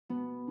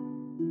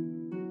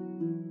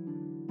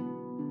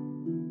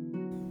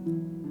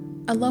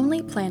A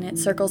lonely planet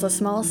circles a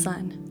small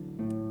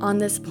sun. On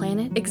this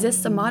planet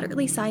exists a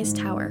moderately sized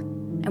tower,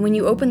 and when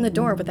you open the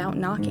door without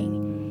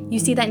knocking, you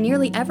see that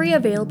nearly every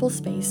available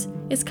space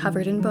is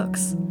covered in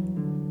books.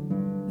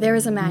 There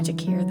is a magic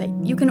here that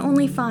you can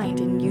only find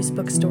in used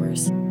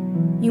bookstores.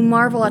 You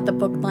marvel at the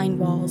book-lined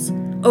walls,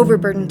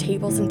 overburdened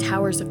tables, and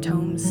towers of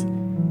tomes.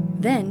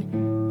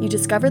 Then, you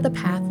discover the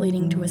path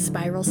leading to a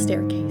spiral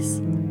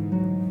staircase.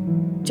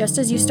 Just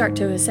as you start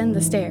to ascend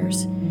the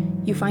stairs,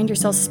 you find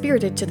yourself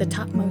spirited to the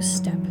topmost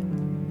step.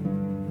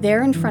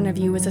 There in front of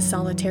you is a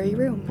solitary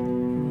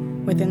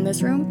room. Within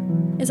this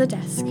room is a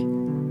desk.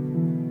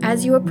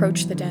 As you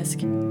approach the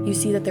desk, you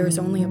see that there is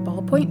only a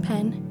ballpoint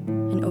pen,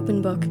 an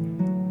open book,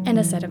 and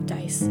a set of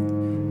dice.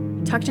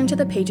 Tucked into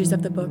the pages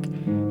of the book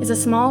is a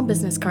small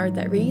business card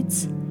that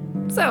reads,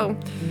 "So,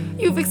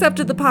 you've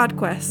accepted the pod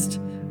quest.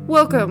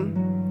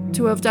 Welcome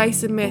to Of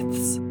Dice and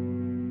Myths."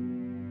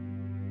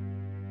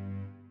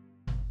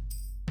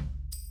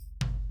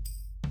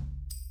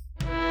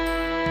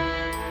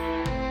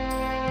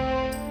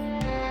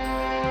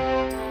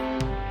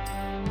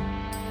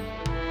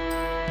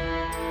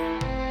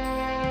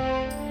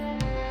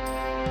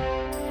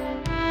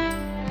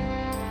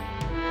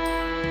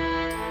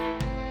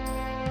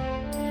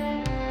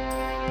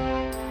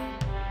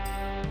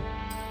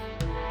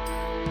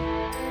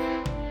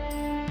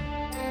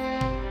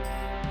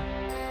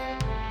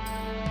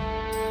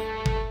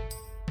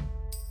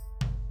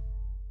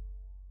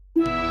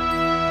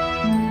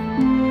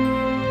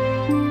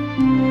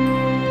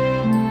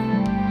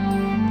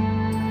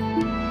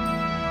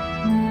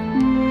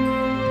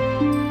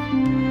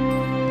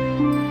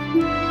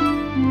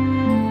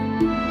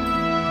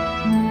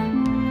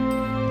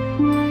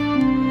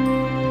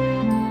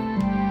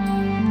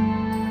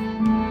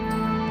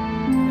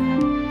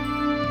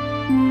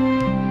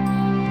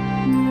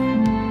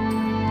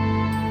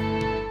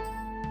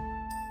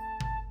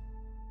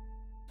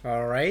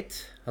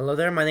 Alright, hello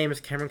there, my name is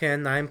Cameron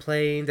and I'm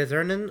playing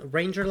Desernin,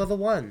 Ranger level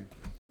 1.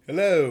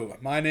 Hello,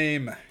 my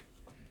name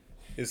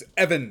is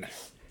Evan,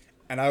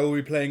 and I will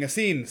be playing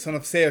Asin, son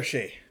of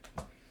Saoirse,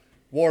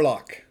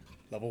 Warlock,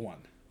 level 1.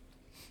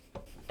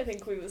 I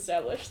think we've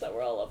established that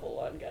we're all level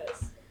 1,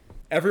 guys.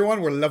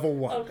 Everyone, we're level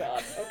 1. Oh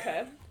god,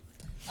 okay.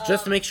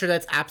 Just to make sure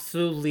that's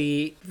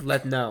absolutely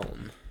let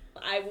known.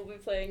 I will be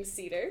playing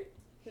Cedar,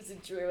 who's a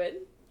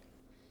druid.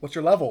 What's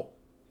your level?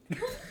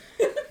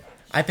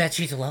 I bet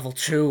she's a level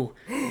 2.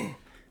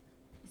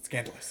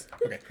 Scandalous.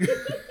 Okay.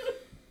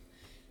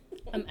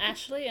 I'm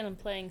Ashley, and I'm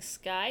playing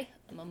Sky.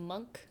 I'm a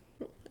monk.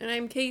 And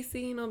I'm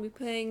Casey, and I'll be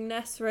playing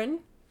Nesrin,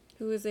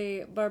 who is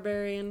a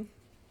barbarian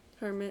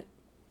hermit.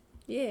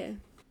 Yeah.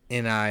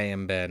 And I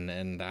am Ben,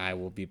 and I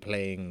will be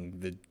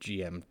playing the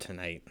GM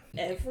tonight.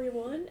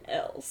 Everyone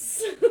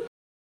else.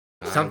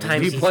 Sometimes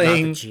be he's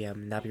playing not the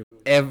GM. That'd be...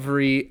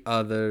 every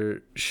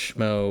other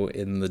schmo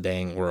in the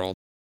dang world.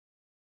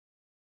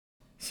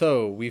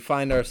 So, we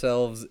find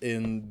ourselves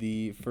in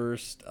the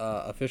first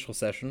official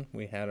session.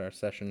 We had our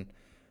session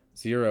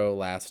 0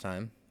 last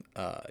time.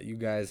 You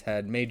guys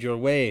had made your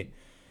way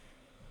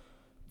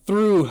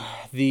through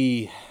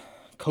the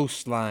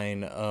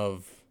coastline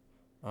of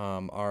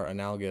our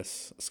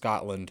analogous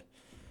Scotland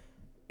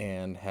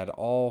and had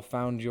all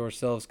found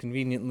yourselves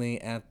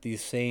conveniently at the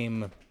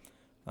same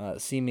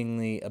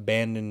seemingly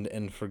abandoned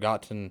and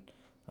forgotten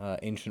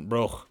ancient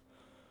broch,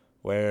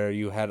 where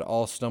you had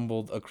all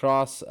stumbled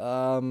across,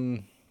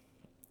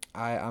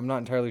 I'm not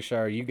entirely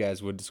sure how you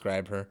guys would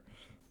describe her.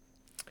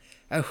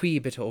 A wee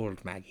bit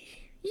old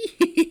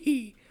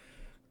Maggie.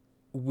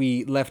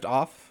 We left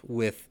off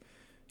with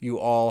you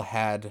all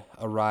had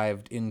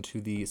arrived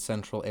into the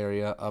central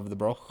area of the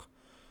broch.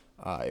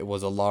 It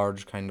was a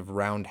large kind of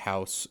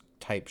roundhouse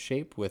type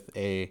shape with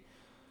a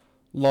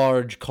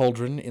large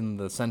cauldron in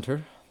the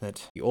center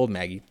that the old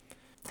Maggie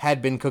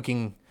had been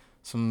cooking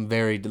some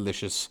very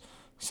delicious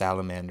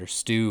salamander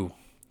stew.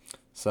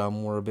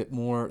 Some were a bit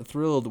more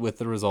thrilled with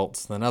the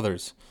results than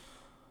others.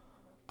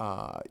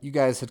 You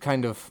guys had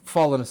kind of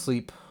fallen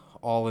asleep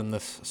all in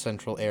this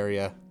central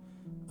area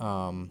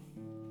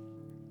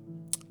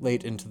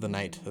late into the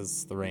night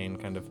as the rain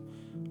kind of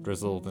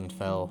drizzled and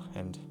fell.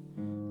 And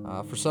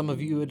for some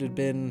of you, it had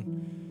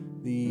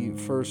been the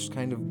first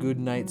kind of good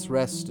night's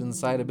rest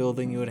inside a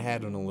building you had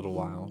had in a little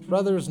while. For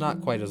others,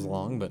 not quite as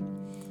long, but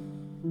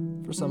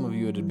for some of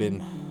you, it had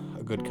been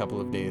a good couple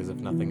of days, if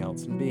nothing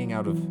else. And being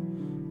out of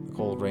the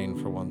cold rain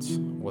for once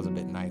was a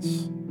bit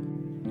nice.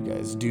 You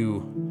guys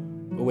do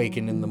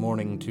awaken in the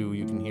morning to,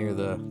 you can hear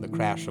the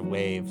crash of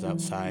waves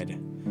outside,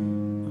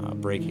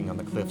 breaking on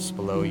the cliffs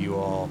below you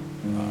all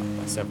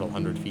by several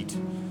hundred feet.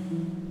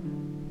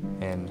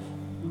 And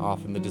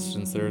off in the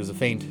distance there is a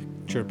faint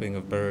chirping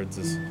of birds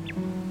as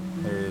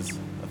there is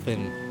a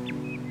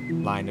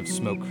thin line of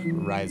smoke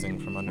rising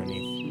from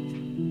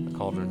underneath the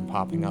cauldron,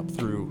 popping up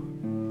through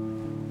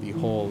the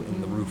hole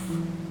in the roof.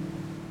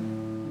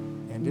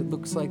 And it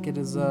looks like it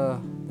is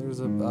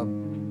there's a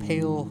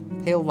pale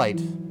light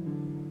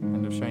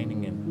kind of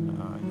shining in.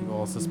 You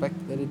all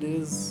suspect that it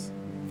is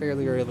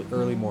fairly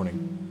early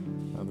morning.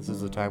 This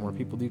is a time where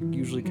people do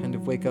usually kind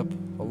of wake up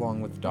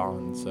along with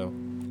dawn, so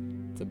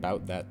it's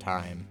about that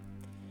time.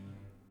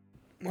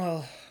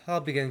 Well, I'll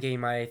begin getting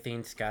my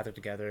things gathered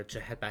together to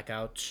head back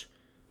out,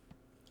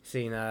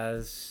 seeing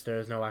as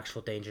there's no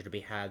actual danger to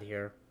be had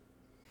here.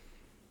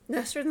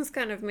 Nesrin's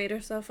kind of made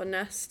herself a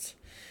nest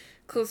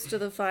close to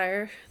the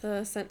fire,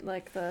 the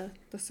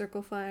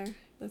circle fire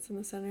that's in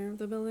the center of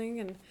the building,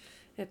 and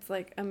it's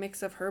like a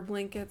mix of her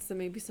blankets and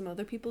maybe some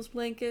other people's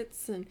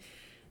blankets and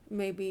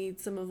maybe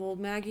some of old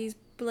Maggie's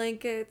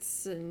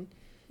blankets, and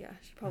yeah,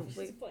 she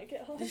probably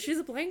Blanket hog. she's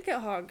a blanket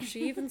hog.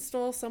 She even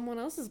stole someone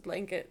else's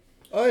blanket.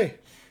 Oi,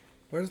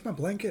 where's my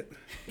blanket?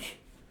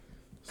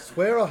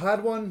 Swear I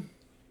had one.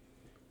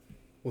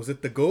 Was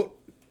it the goat?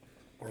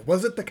 Or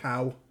was it the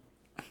cow?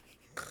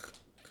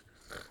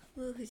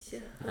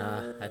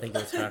 I think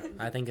it was her.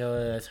 I think it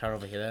was her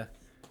over here.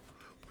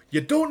 You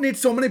don't need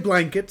so many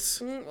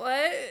blankets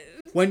What?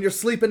 when you're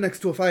sleeping next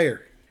to a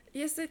fire.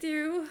 Yes, I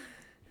do.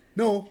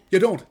 No, you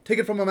don't. Take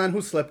it from a man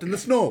who slept in the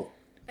snow.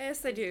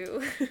 Yes, I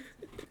do.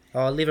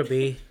 Oh, leave her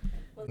be.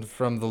 And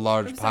from the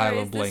large I'm pile sorry,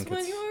 of is this blankets.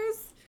 one yours?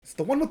 It's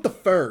the one with the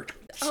fur.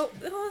 Oh,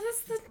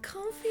 that's the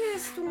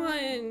comfiest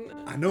one.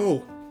 I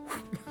know.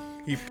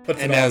 He puts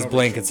And it on as over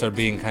blankets are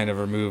being kind of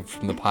removed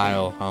from the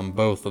pile,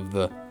 both of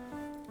the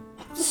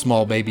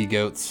small baby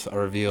goats are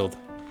revealed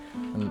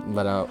and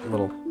let out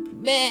little So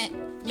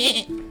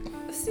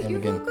And you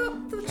again, woke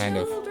up the kind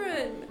of-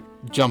 children.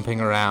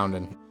 jumping around,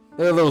 and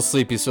they're a little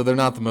sleepy, so they're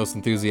not the most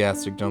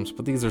enthusiastic jumps,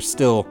 but these are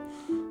still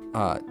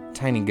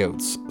tiny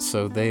goats,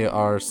 so they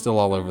are still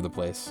all over the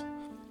place.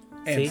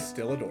 and See?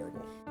 still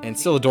adorable. And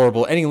still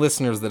adorable. Any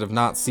listeners that have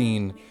not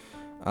seen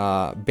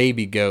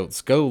baby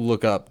goats, go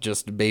look up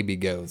just baby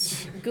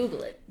goats.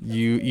 Google it.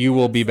 You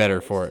will be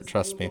better for it,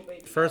 trust me.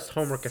 First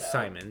homework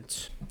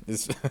assignment.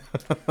 This-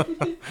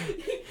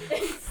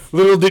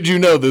 Little did you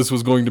know this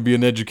was going to be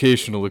an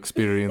educational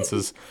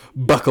experience.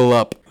 Buckle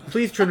up.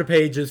 Please turn to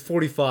pages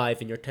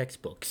 45 in your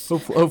textbooks.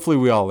 Hopefully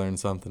we all learn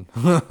something.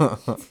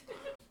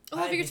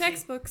 All of your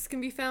textbooks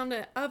can be found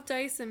at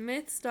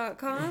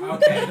ofdiceandmyths.com.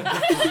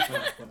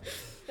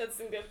 That's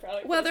some good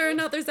product. Whether or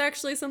not there's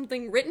actually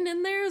something written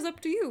in there is up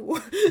to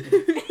you.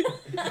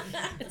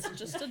 It's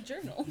just a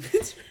journal.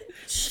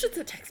 Shh, it's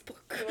a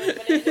textbook.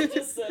 It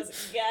just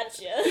says,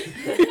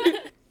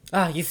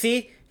 gotcha. You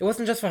see? It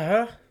wasn't just for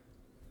her.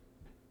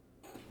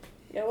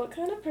 Yeah, what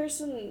kind of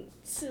person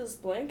steals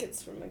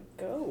blankets from a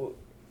goat?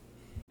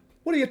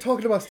 What are you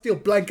talking about? Steal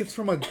blankets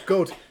from a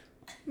goat?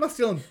 I'm not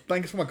stealing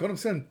blankets from a goat. I'm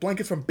stealing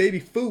blankets from baby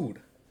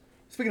food.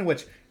 Speaking of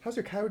which, how's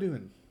your cow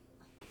doing?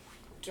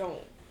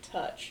 Don't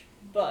touch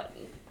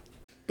button.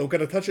 Don't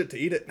gotta touch it to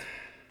eat it.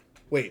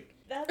 Wait,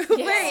 That's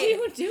Wait.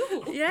 You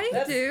do. Yeah, you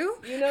That's- do.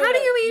 You know How do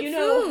that- you eat You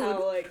know food?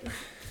 how like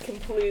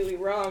completely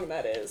wrong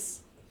that is.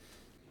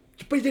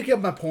 but you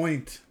get my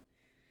point.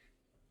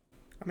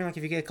 I mean, like,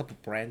 if you get a couple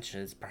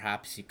branches,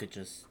 perhaps you could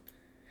just...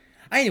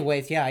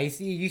 Anyways, yeah,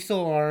 you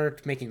still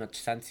aren't making much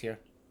sense here.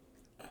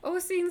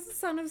 Osin's the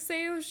son of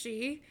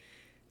Seoshi.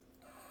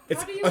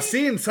 It's do you a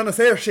scene, son of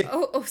Saoirse.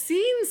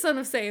 Osin, son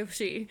of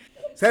Seoshi.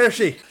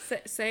 Saoirse.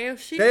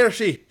 Seoshi?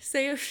 Saoirse.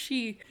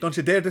 Seoshi. Don't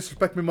you dare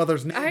disrespect my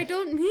mother's name. I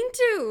don't mean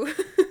to.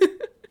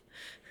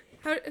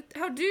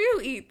 How do you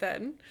eat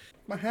then?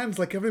 My hands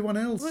like everyone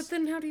else. But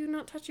then how do you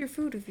not touch your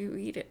food if you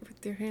eat it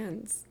with your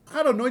hands?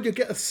 I don't know, you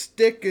get a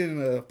stick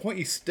and a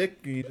pointy stick.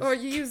 And you just... Or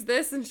you use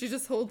this and she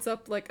just holds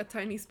up like a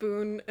tiny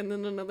spoon and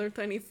then another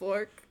tiny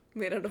fork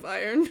made out of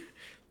iron.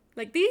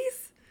 Like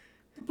these?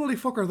 What the bloody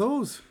fuck are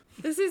those?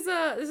 This is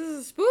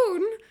a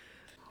spoon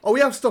Oh, we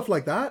have stuff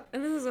like that.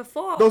 and this is a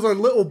fork. Those are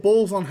little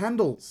bowls on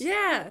handles.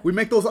 Yeah. We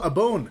make those out of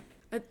bone.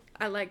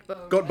 I like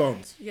bones. Goat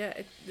bones. Yeah,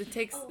 it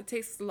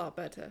tastes a lot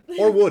better.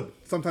 Or wood.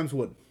 Sometimes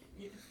wood.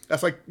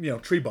 That's like,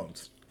 tree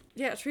bones.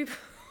 Yeah, tree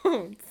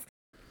bones.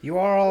 You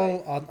are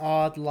all an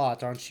odd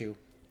lot, aren't you?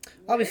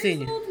 I'll be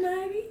seeing you. Old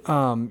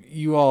Maggie.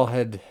 You all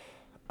had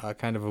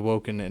kind of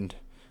awoken, and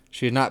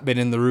she had not been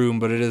in the room,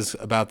 but it is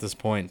about this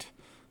point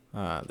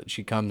that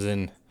she comes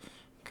in,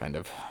 kind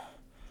of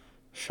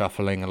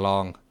shuffling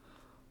along,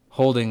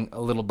 holding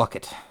a little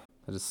bucket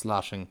that is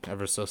sloshing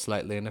ever so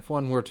slightly, and if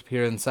one were to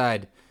peer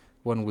inside,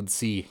 one would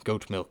see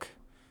goat milk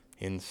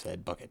in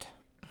said bucket.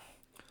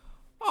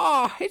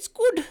 Oh, it's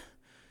good.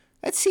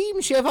 It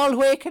seems you've all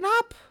waken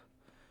up.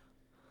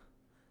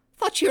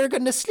 Thought you were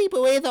going to sleep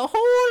away the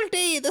whole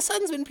day. The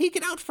sun's been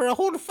peeking out for a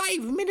whole 5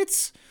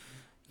 minutes.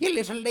 You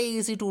little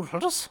lazy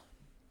doodles.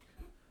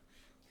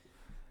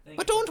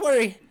 But don't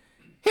worry.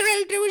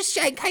 Hirelda was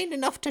kind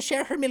enough to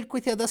share her milk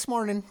with you this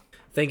morning.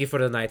 Thank you for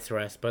the night's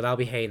rest, but I'll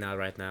be haying out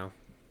right now.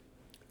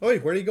 Oi,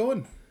 where are you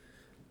going?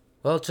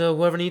 Well, to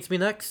whoever needs me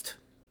next.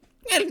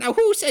 Well, now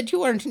who said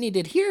you weren't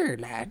needed here,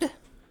 lad?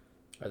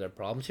 Are there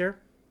problems here?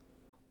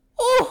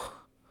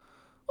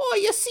 Oh,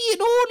 you see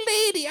an old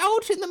lady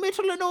out in the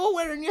middle of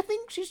nowhere and you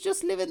think she's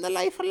just living the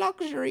life of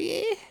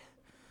luxury, eh?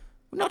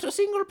 Not a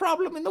single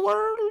problem in the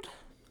world.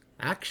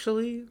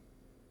 Actually,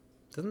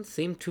 doesn't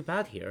seem too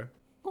bad here.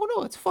 Oh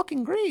no, it's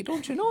fucking great,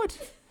 don't you know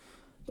it?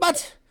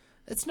 But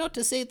it's not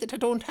to say that I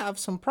don't have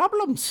some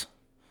problems.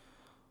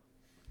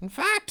 In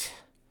fact,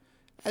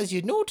 as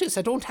you notice,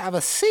 I don't have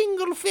a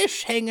single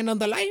fish hanging on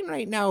the line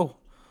right now.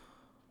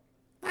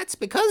 That's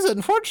because,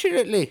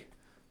 unfortunately,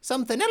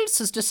 something else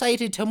has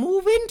decided to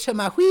move into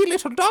my wee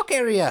little dock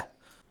area.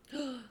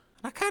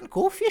 I can't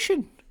go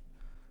fishing.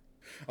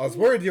 I was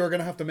worried you were going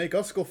to have to make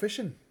us go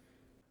fishing.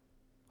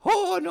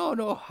 Oh,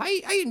 no.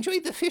 I enjoy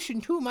the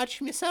fishing too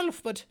much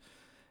myself, but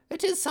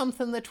it is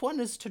something that one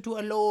is to do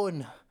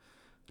alone.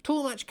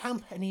 Too much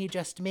company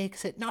just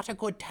makes it not a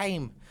good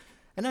time.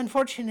 And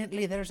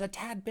unfortunately, there's a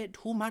tad bit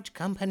too much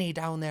company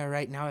down there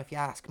right now, if you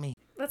ask me.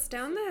 What's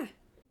down there?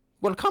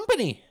 Well,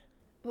 company.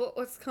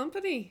 What's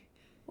company?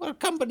 Well,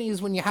 company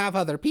is when you have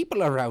other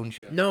people around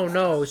you.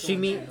 No, she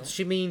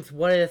means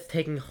what is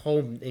taking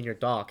home in your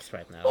docks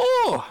right now.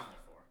 Oh,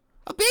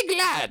 a big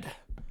lad.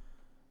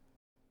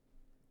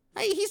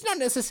 He's not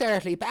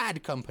necessarily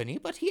bad company,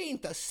 but he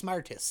ain't the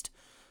smartest.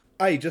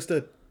 Aye, just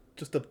a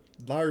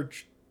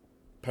large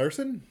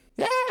person?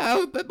 Yeah,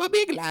 a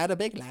big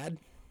lad.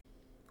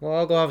 Well,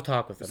 I'll go have a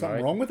talk with him, Something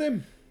alright? wrong with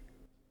him?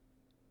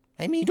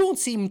 I mean, he don't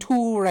seem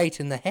too right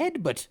in the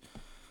head, but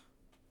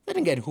then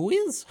again, who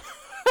is?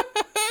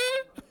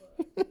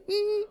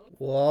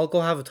 Well, I'll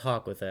go have a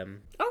talk with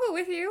him. I'll go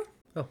with you.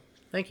 Oh,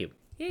 thank you.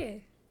 Yeah.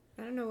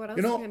 I don't know what else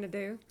You know- I'm gonna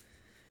do.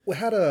 We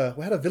had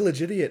a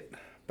village idiot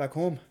back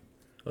home.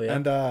 Oh, yeah?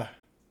 And,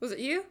 Was it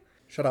you?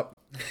 shut up.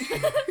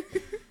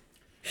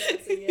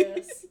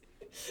 Yes.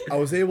 I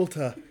was able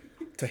to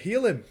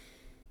heal him.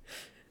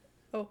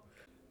 Oh.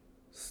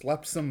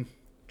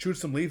 Chewed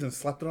some leaves and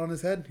slapped it on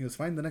his head. He was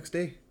fine the next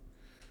day.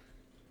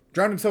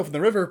 Drowned himself in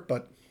the river,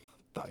 but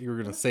Thought you were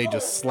gonna say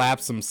just slap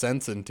some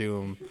sense into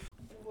him.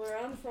 Where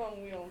I'm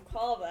from, we don't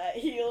call that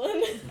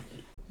healing.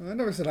 I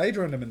never said I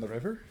drowned him in the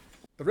river.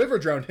 The river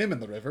drowned him in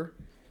the river.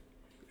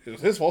 It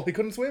was his fault he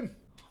couldn't swim.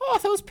 Oh,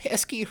 those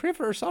pesky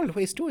rivers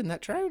always doing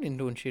that drowning,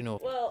 don't you know?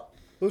 Well,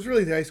 It was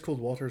really the ice cold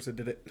waters that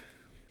did it.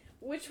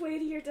 which way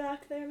to your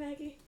dock there,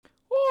 Maggie?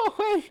 Oh,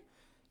 well,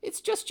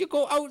 it's just you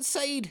go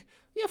outside.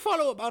 You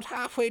follow about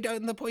halfway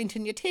down the point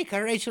and you take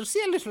a right. You'll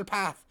see a little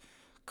path.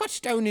 Cut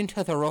down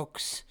into the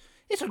rocks.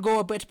 It'll go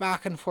a bit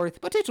back and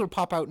forth, but it'll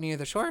pop out near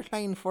the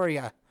shoreline for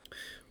you.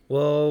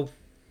 Well,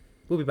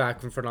 we'll be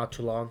back for not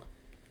too long.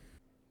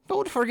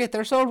 Don't forget,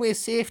 there's always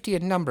safety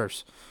in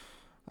numbers.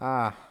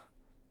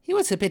 He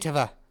was a bit of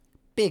a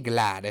big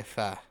lad,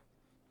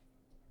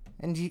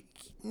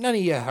 none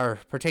of you are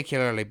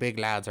particularly big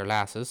lads or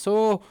lasses,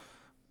 so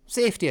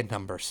safety in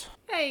numbers.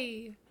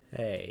 Hey.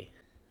 Hey.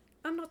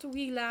 I'm not a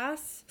wee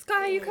lass.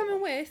 Sky, you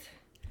coming with?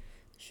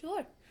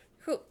 Sure.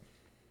 Cool.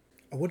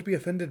 I would be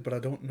offended, but I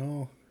don't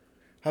know.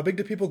 How big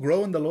do people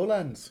grow in the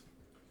lowlands?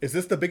 Is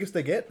this the biggest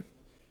they get?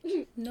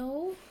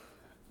 No,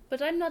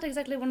 but I'm not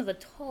exactly one of the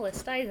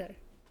tallest either.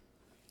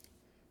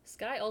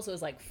 Sky also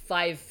is like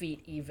 5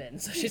 feet even,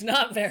 so she's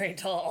not very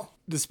tall.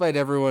 Despite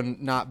everyone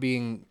not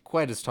being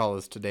quite as tall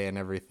as today and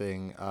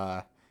everything,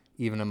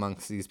 even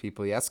amongst these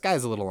people, yeah,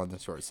 Sky's a little on the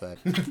short side.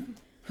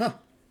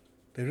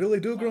 They really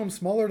do grow them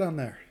smaller down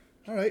there.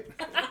 All right.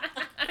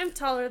 I'm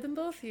taller than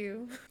both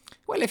you.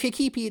 Well, if you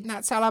keep eating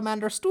that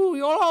salamander stew,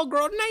 you'll all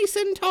grow nice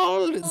and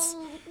tall.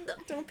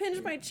 Don't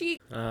pinch my cheek.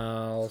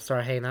 I'll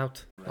start hanging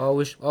out. All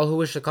who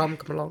wish to come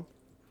along.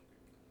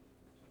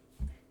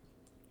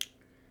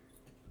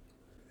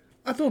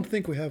 I don't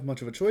think we have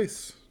much of a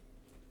choice.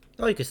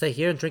 Oh, you can stay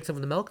here and drink some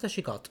of the milk that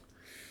she got.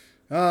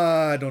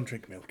 I don't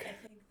drink milk.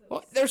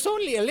 Well, there's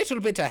only a little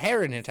bit of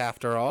hair in it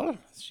after all.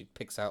 She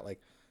picks out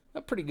like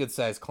a pretty good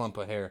sized clump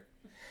of hair.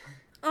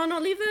 Oh no,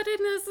 leave that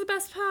in. That's the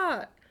best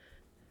part.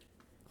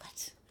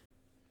 What?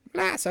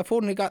 Lass, I've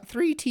only got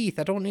 3 teeth.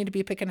 I don't need to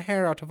be picking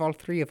hair out of all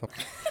 3 of them.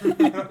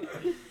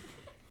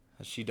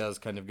 She does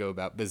kind of go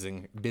about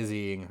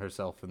busying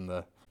herself in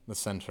the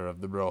center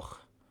of the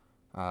broch.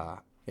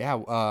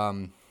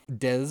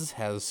 Dez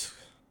has...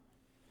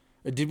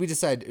 Did we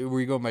decide,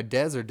 were you going by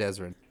Dez or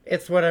Desrin?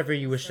 It's whatever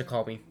you wish to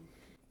call me.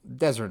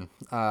 Desrin.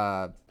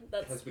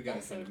 That's Has begun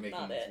also kind of making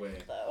not its it, way.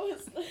 though.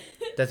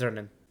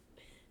 Desernin.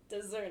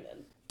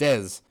 Desernin.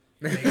 Dez.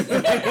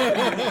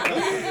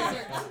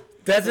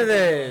 Des it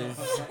is.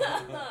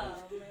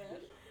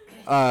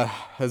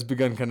 Has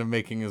begun kind of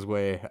making his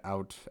way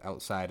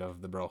outside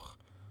of the broch.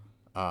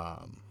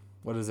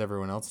 What is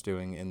everyone else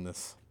doing in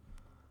this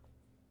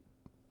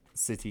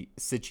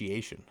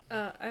situation?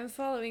 I'm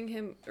following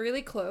him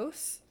really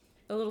close.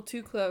 A little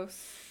too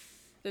close.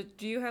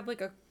 Do you have like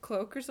a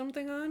cloak or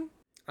something on?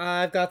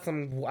 I got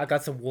some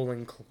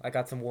woolen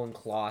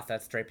cloth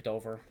that's draped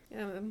over.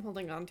 Yeah, I'm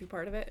holding on to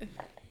part of it.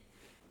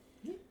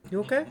 You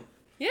okay?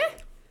 Yeah.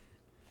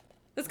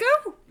 Let's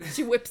go.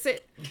 She whips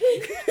it.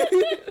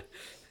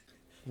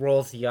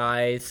 Rolls the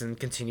eyes and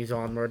continues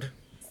onward.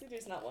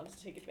 Sudo's not one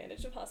to take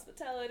advantage of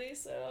hospitality,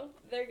 so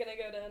they're gonna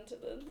go down to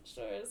the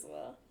shore as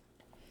well.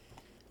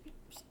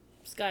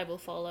 Sky will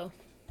follow.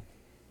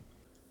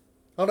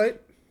 All right.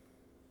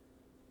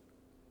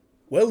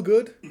 Well,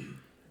 good.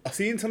 I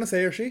seen son of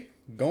Saoirse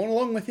going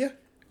along with you.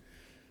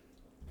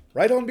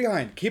 Right on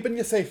behind, keeping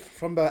you safe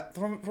from the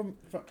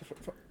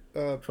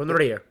From the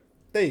rear.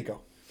 There you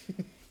go.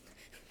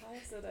 I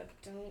said I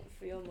don't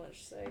feel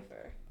much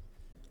safer.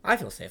 I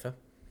feel safer.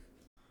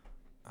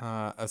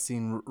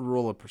 Asin,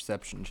 roll a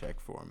perception check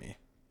for me.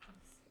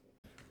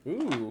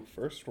 Ooh,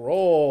 first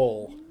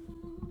roll.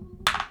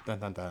 Dun,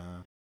 dun,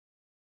 dun.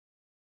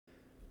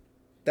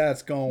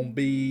 That's gonna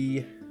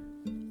be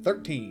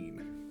 13.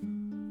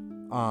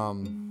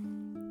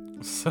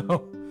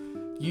 So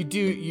you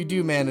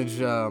do manage,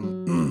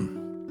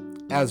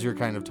 as you're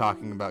kind of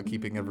talking about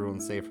keeping everyone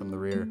safe from the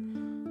rear,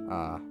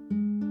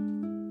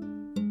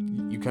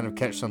 you kind of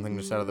catch something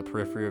just out of the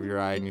periphery of your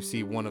eye, and you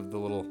see one of the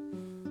little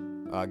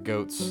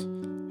goats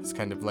has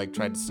kind of like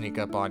tried to sneak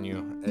up on you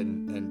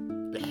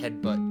and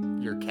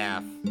headbutt your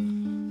calf.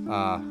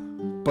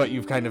 But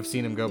you've kind of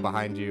seen him go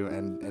behind you,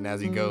 and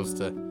as he goes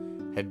to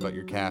headbutt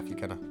your calf, you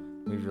kind of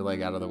move your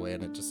leg out of the way,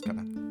 and it just kind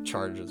of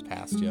charges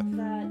past you,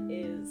 That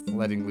is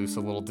letting loose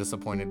a little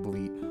disappointed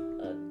bleat.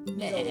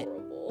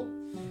 adorable.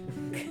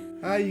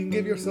 You can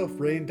give yourself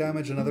brain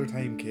damage another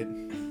time, kid.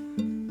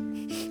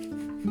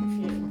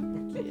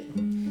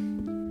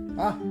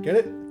 Get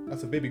it?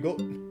 That's a baby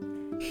goat.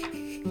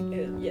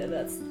 Yeah,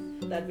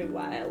 that'd be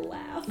why I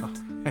laughed.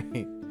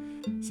 Right.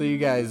 So you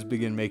guys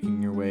begin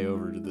making your way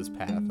over to this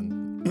path,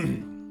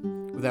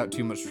 and without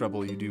too much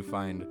trouble, you do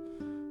find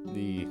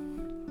the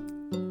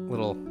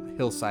little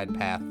hillside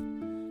path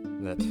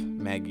that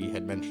Maggie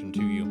had mentioned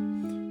to you.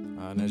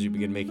 And as you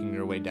begin making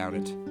your way down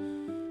it,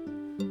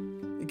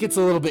 it gets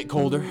a little bit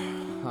colder,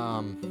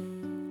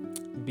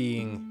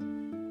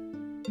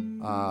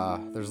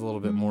 there's a little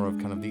bit more of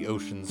kind of the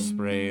ocean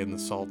spray and the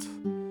salt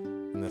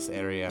in this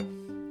area.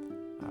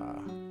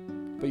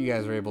 But you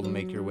guys are able to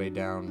make your way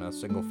down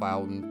single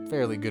file in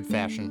fairly good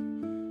fashion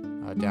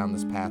down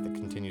this path that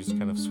continues to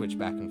kind of switch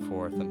back and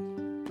forth,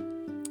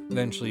 and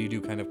eventually you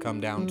do kind of come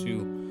down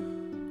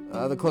to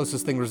the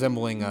closest thing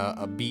resembling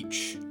a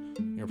beach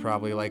you're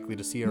probably likely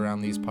to see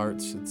around these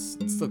parts. It's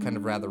still kind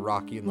of rather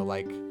rocky and the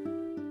like.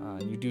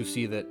 And you do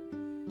see that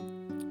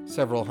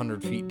several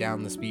hundred feet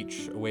down this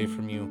beach away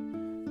from you,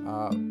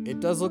 it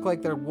does look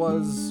like there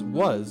was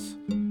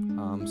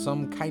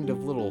some kind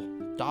of little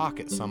dock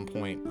at some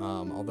point,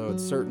 although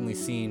it's certainly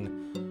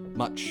seen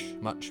much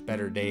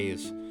better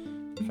days.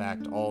 In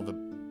fact,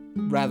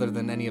 rather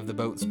than any of the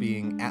boats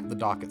being at the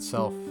dock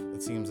itself,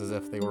 it seems as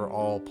if they were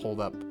all pulled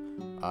up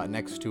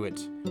next to it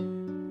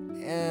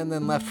and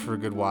then left for a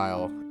good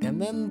while,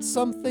 and then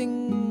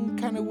something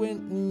kind of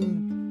went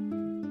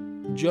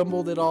and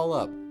jumbled it all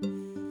up.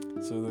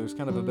 So there's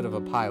kind of a bit of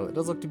a pile. It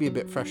does look to be a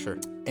bit fresher,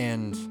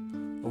 and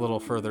a little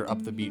further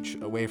up the beach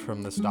away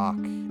from this dock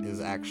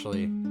is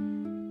actually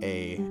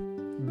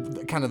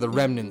kind of the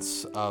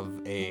remnants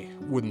of a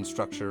wooden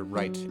structure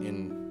right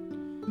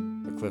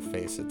in the cliff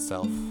face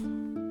itself,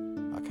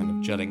 kind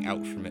of jutting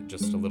out from it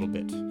just a little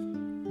bit.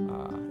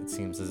 It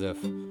seems as if,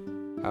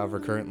 however,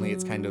 currently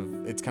it's kind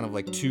of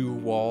like two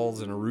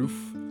walls and a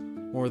roof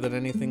more than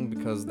anything,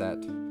 because that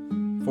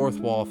fourth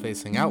wall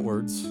facing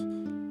outwards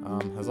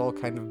has all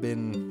kind of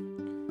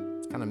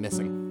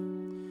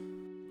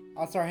missing.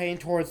 I'll start heading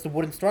towards the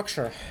wooden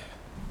structure.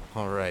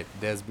 All right,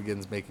 Dez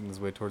begins making his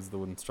way towards the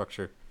wooden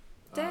structure.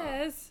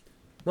 Des,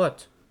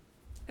 What?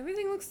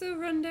 everything looks so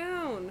run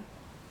down.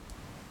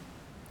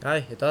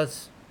 Aye, it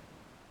does.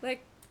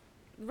 Like,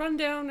 run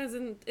down as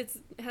in it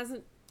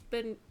hasn't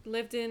been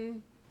lived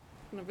in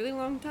a really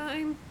long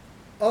time.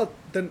 Oh,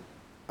 then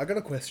I got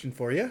a question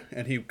for you.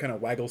 And he kind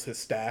of waggles his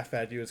staff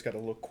at you. It's got a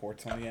little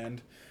quartz on the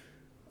end.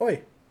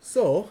 Oi,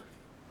 so,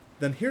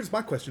 then here's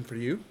my question for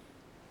you.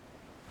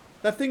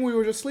 That thing we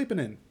were just sleeping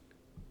in,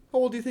 how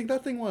old do you think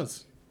that thing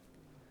was?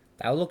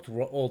 That looked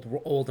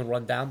old and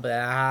run down, but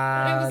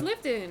It was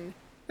lived in.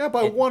 Yeah,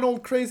 by one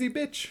old crazy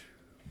bitch.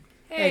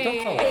 Hey,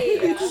 don't call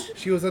her.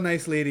 She was a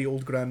nice lady.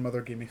 Old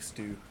grandmother gave me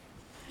stew.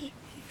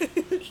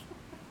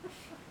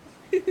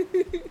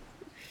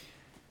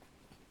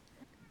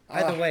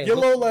 Either way, You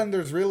look-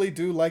 lowlanders really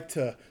do like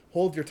to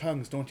hold your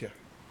tongues, don't you?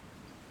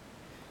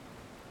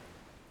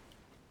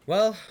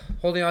 Well,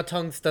 holding our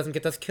tongues doesn't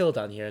get us killed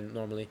down here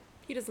normally.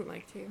 He doesn't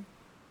like to.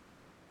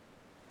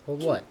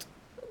 Hold what?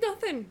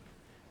 Nothing.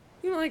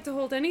 You don't like to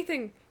hold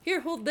anything.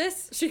 Here, hold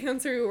this. She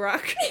hands her a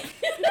rock.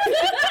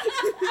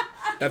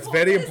 That's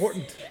very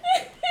important.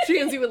 She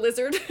hands you a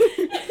lizard.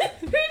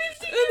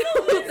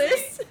 Hold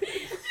this.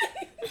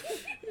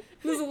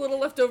 There's a little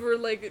leftover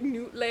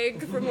newt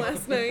leg from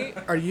last night.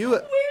 Are you Where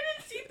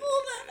did she pull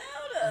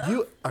that out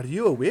of? are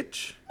you a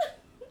witch?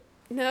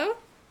 No,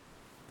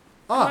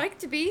 I Ah, like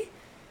to be.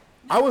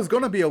 I was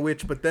gonna be a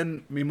witch, but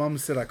then me mum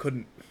said I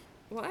couldn't.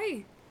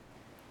 Why?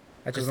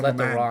 I just 'Cause I'm let a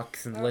the man.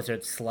 rocks and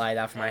lizards slide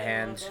off my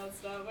hand.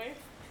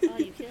 Oh,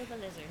 you killed the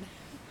lizard.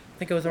 I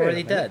think it was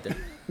already dead.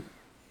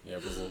 Yeah,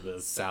 it was a little bit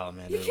of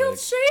salamander. You killed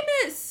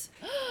Seamus!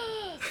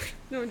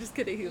 No, I'm just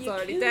kidding. He was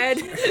already dead.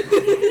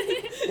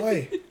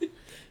 Why?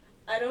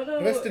 I don't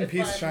know. Rest in if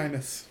peace, I'm-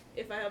 Seamus.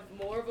 If I have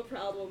more of a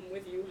problem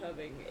with you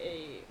having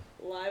a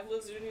live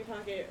lizard in your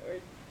pocket or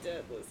a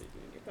dead lizard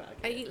in your pocket.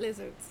 I eat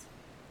lizards.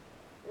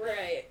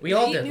 Right. We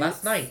all eat did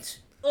last newts? night.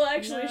 Well,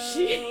 actually,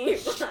 she No.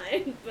 ate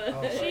mine,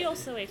 but She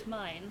also ate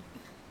mine.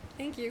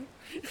 Thank you.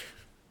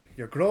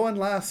 You're growing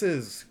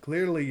lasses.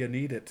 Clearly, you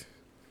need it.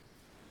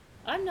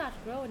 I'm not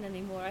growing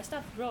anymore. I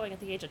stopped growing at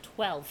the age of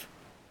 12.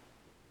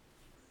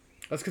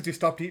 That's because you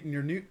stopped eating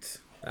your newts.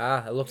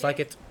 Ah, it looks like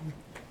it.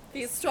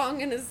 He's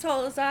strong and as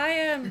tall as I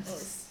am.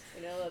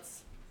 You know,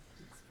 that's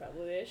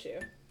probably the issue.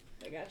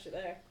 I got you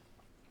there.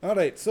 All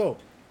right, so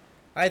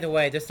Either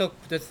way, there's still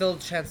a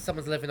chance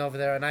someone's living over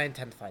there, and I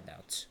intend to find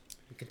out.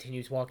 He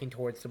continues walking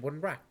towards the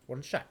wooden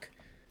shack.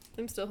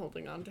 I'm still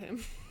holding on to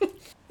him.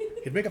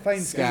 he'd make a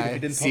fine scout if Sky, he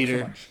didn't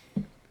Cedar, talk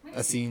so much.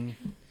 a scene.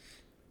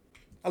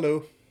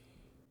 Hello.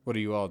 What are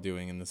you all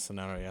doing in this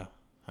scenario?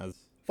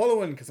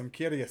 Following, because I'm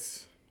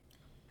curious.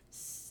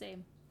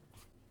 Same.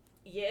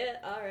 Yeah,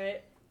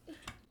 alright.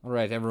 All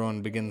right,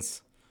 everyone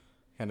begins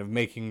kind of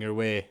making your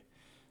way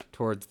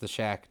towards the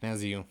shack. And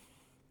as you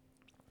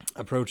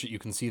approach it, you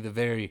can see the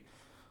very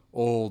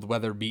old,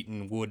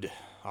 weather-beaten wood.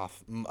 A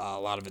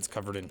lot of it's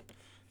covered in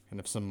kind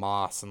of some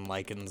moss and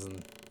lichens,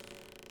 and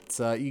it's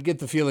you get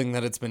the feeling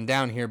that it's been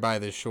down here by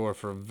this shore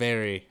for a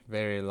very,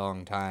 very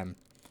long time.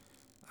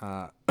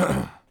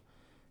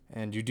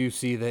 And you do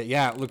see that,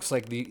 yeah, it looks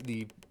like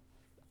the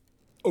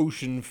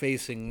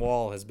ocean-facing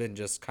wall has been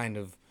just kind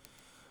of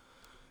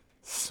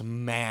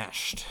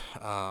smashed.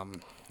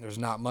 There's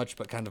not much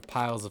but kind of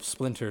piles of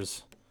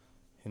splinters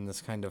in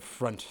this kind of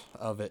front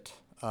of it.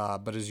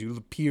 But as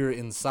you peer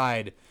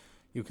inside,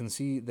 you can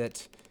see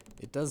that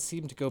it does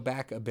seem to go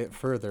back a bit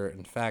further.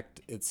 In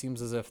fact, it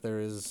seems as if there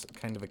is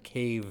kind of a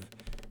cave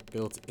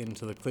built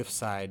into the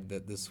cliffside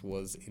that this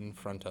was in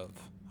front of.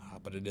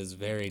 But it is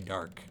very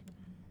dark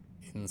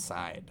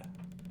inside.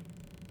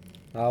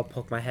 I'll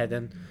poke my head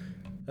in.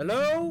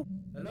 Hello?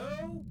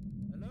 Hello?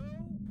 Hello?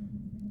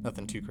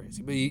 Nothing too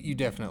crazy, but you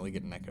definitely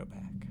get an echo back.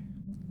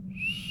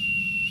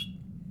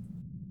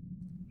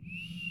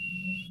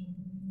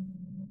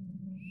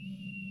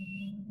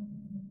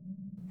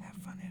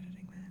 Have fun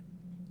editing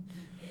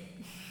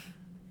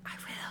that.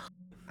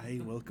 Hi,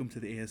 welcome to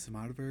the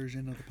ASMR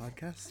version of the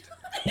podcast.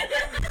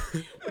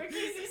 Where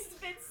Casey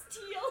spits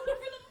tea all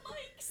over the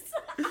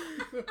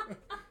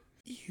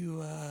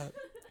mics.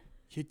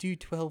 You do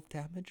 12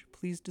 damage.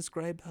 Please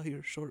describe how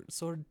your short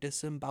sword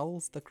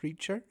disembowels the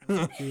creature.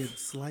 It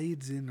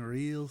slides in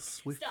real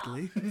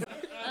swiftly. My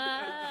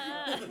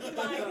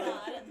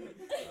god.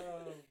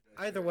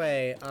 Either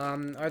way,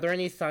 are there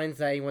any signs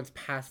that anyone's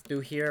passed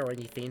through here, or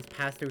any things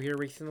passed through here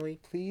recently?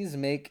 Please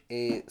make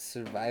a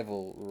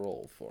survival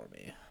roll for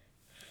me.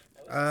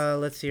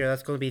 Let's see here.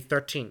 That's going to be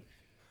 13.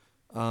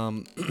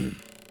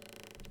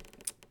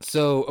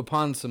 So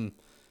upon some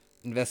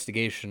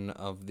investigation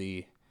of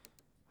the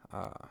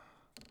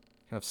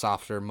kind of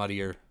softer,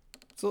 muddier,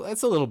 so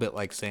it's a little bit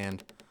like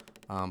sand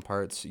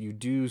parts, you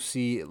do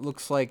see it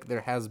looks like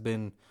there has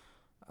been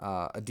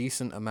a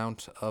decent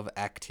amount of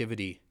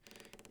activity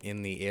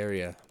in the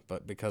area,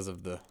 but because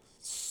of the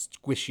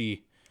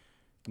squishy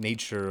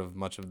nature of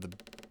much of the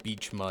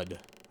beach mud,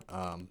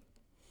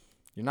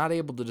 you're not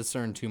able to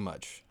discern too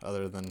much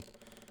other than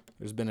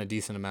there's been a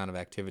decent amount of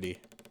activity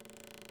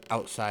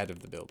outside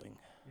of the building.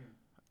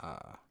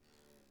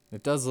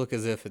 It does look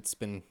as if it's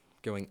been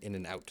going in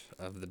and out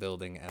of the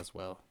building as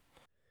well.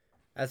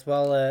 As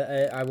well,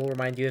 I will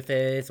remind you, if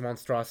it is a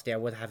monstrosity, I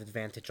would have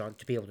advantage on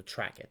to be able to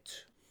track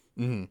it.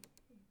 Mm-hmm.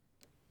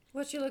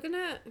 What you looking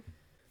at?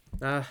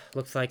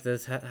 Looks like there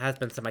has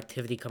been some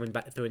activity coming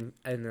back through in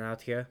and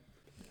out here.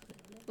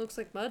 Looks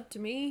like mud to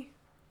me.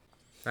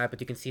 But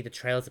you can see the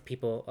trails of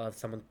people, of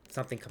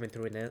something coming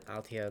through and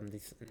out here. And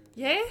these,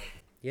 Yeah?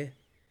 yeah.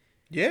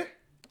 Yeah?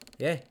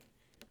 Yeah.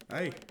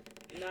 Aye.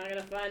 Not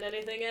gonna find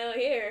anything out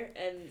here.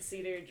 And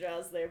Cedar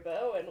draws their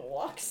bow and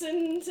walks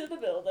into the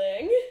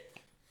building.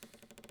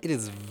 It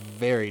is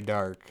very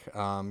dark.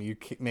 You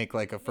make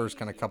like a first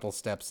kind of couple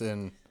steps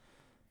in,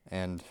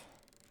 and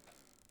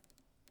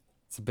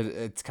it's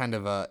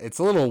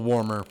a little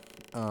warmer,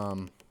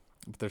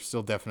 but there's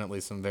still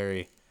definitely some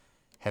very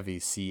heavy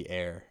sea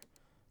air,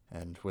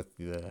 and with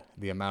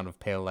the amount of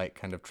pale light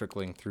kind of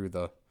trickling through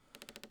the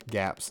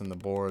gaps in the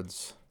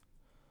boards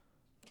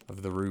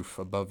of the roof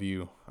above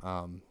you,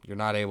 you're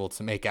not able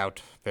to make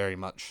out very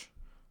much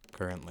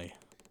currently.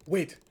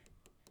 Wait.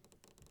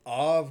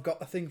 I've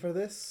got a thing for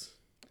this.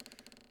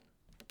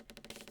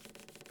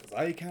 Because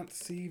I can't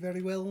see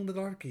very well in the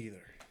dark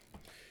either.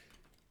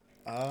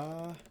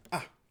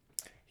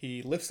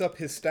 He lifts up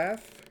his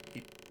staff,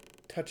 he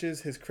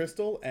touches his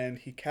crystal, and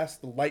he casts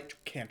the light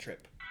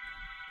cantrip.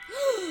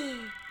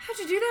 How'd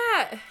you do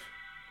that?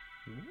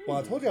 Well,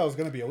 I told you I was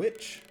going to be a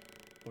witch,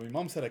 but my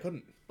mom said I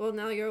couldn't. Well,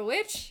 now you're a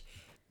witch?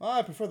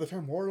 I prefer the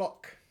term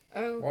warlock.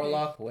 Oh.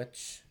 Warlock,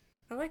 witch.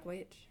 I like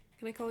witch.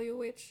 Can I call you a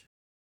witch?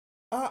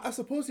 I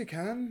suppose you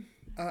can.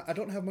 I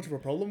don't have much of a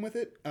problem with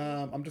it.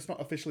 I'm just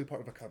not officially part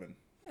of a coven.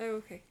 Oh,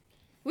 okay.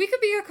 We could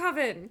be your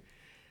coven.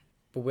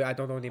 But I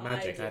don't know any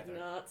magic I did either.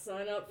 not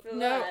sign up for No,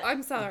 that.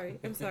 I'm sorry.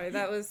 It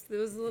was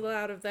a little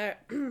out of there.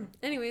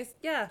 Anyways,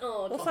 yeah.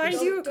 Oh, we'll don't- find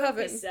don't- you a don't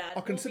be coven. sad. I'll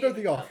We'll consider be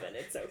in the a offer. coven.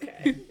 It's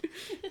okay.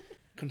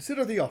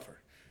 Consider the offer.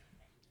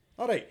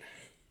 All right.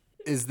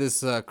 Is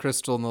this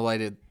crystal in the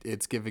light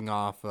it's giving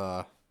off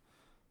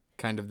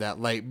kind of that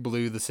light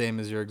blue, the same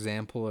as your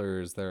example,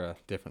 or is there a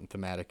different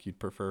thematic you'd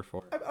prefer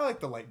for? I like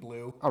the light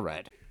blue. All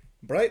right.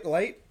 Bright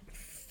light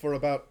for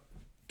about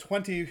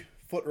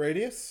 20-foot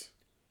radius.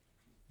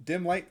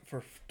 Dim light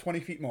for 20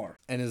 feet more.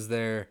 And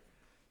do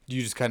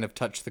you just kind of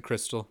touch the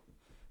crystal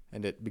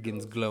and it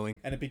begins glowing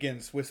And it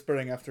begins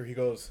whispering after he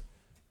goes,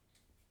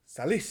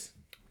 Salis.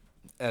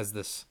 as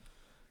this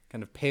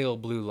kind of pale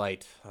blue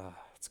light,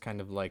 it's kind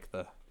of like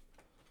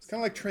It's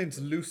kind of like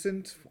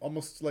translucent,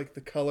 almost like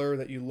the color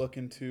that you look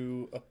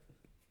into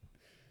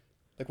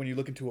like when you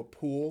look into a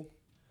pool,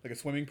 like a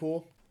swimming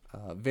pool.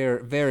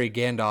 very, very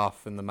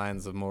Gandalf in the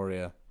Mines of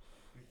Moria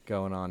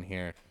going on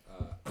here.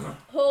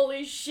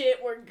 Holy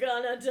shit, we're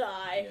gonna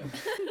die.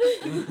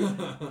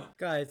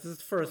 Guys, this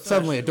is for a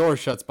Suddenly a door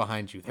shuts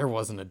behind you. There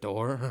wasn't a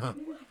door.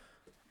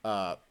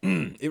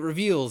 It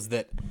reveals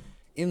that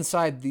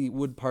inside the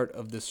wood part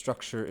of this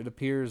structure, it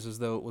appears as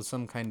though it was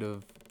some kind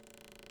of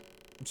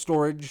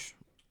storage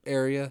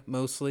area,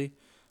 mostly.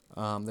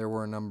 There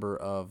were a number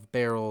of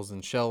barrels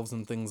and shelves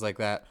and things like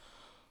that.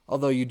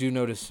 Although you do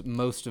notice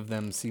most of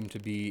them seem to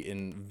be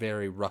in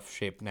very rough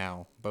shape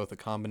now, both a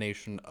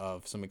combination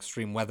of some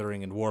extreme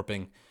weathering and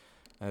warping,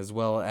 as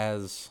well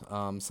as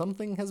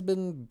something has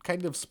been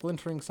kind of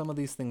splintering some of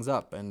these things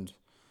up, and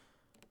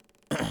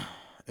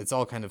it's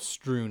all kind of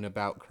strewn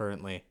about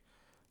currently.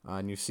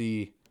 And you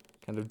see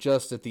kind of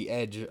just at the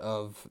edge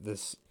of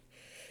this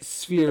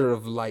sphere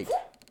of light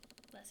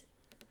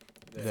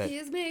that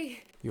Excuse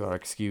me. you are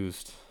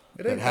excused,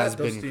 It that ain't has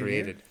that been dusty in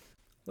created.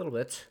 A little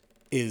bit.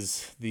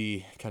 Is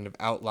the kind of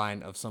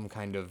outline of some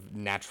kind of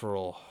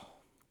natural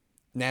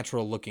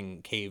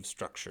looking cave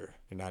structure.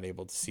 You're not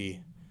able to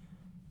see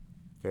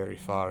very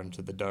far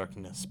into the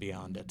darkness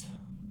beyond it.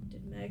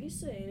 Did Maggie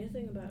say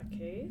anything about a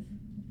cave?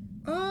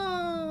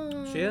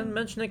 She didn't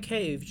mention a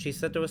cave. She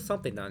said there was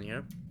something down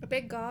here. A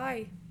big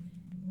guy.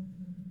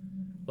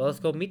 Well, let's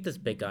go meet this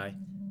big guy.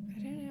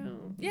 I don't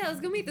know. Yeah, let's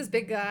go meet this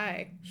big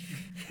guy.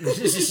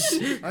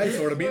 I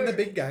sort of mean the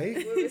big guy.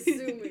 We're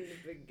assuming the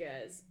big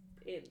guy's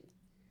in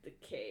the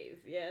cave,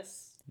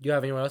 yes? Do you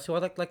have anywhere else you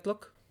would like to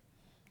look?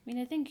 I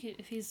mean, I think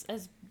if he's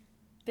as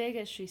big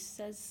as she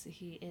says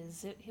he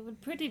is,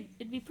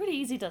 it'd be pretty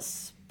easy to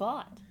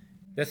spot.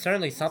 There's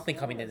certainly something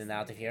coming in and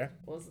out of here.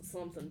 Was it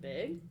something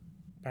big?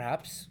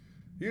 Perhaps.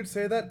 You'd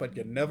say that, but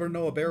you never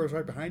know a bear is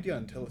right behind you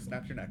until it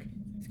snaps your neck.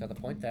 He's got a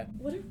point there.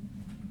 What are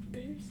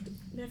bears?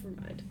 Never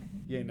mind.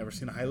 You ain't never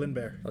seen a Highland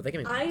bear. Oh, they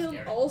can be I am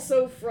scary.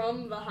 also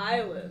from the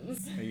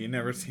Highlands. You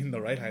never seen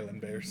the right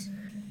Highland bears.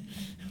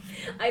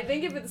 I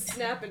think if it's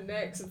snapping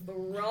necks, it's the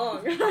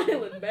wrong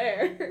Highland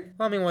bear.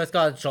 Well, I mean, when it's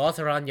got jaws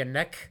around your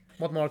neck,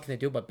 what more can it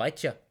do but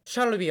bite you?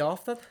 Shall we be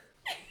off then?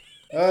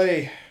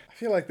 I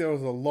feel like there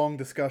was a long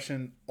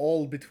discussion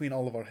all between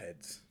all of our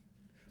heads.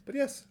 But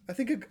yes, I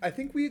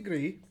think we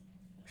agree.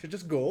 We should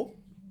just go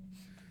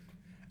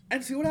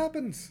and see what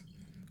happens.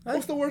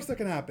 What's the worst that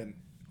can happen?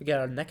 We get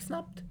our neck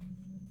snapped?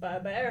 By a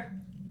bear.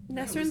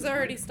 Nesrin's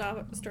already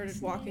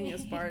started walking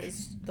as far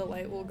as the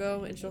light will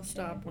go, and she'll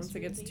stop once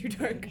it gets too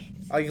dark.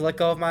 Oh, you let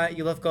go of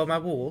my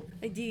wool?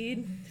 I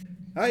did.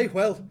 Aye,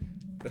 well,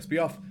 let's be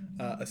off.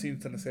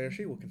 Asin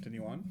Tanasershi will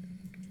continue on.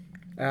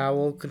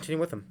 We'll continue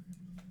with him.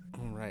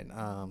 All right,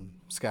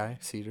 Sky,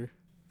 Cedar.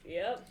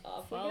 Yep,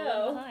 off we Follow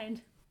go.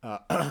 behind.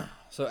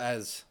 So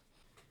as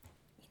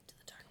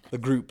the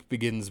group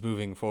begins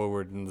moving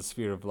forward and the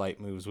sphere of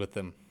light moves with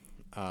them,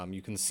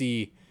 you can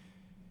see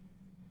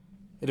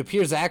it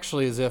appears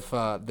actually as if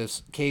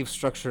this cave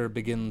structure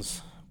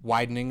begins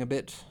widening a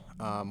bit,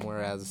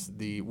 whereas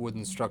the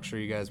wooden structure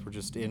you guys were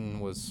just in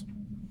was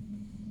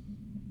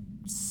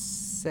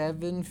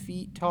 7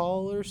 feet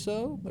tall or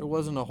so. There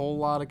wasn't a whole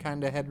lot of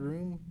kind of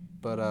headroom,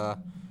 but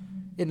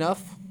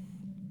enough.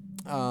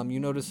 You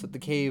notice that the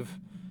cave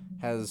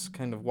has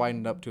kind of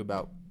widened up to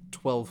about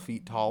 12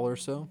 feet tall or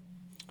so.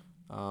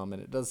 And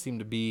it does seem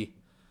to be,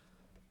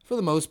 for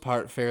the most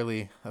part,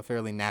 a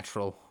fairly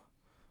natural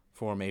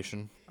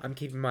formation. I'm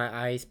keeping my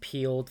eyes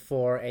peeled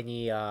for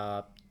any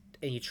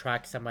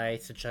tracks that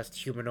might suggest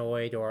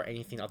humanoid or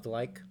anything of the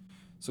like.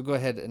 So go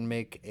ahead and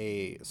make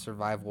a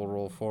survival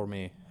roll for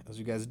me. As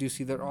you guys do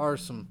see, there are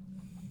some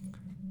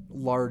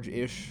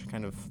large-ish,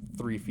 kind of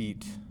 3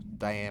 feet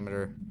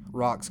diameter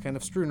rocks kind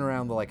of strewn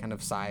around the kind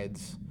of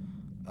sides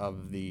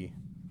of the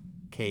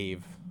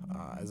cave,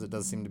 as it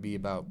does seem to be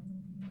about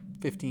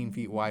 15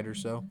 feet wide or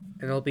so.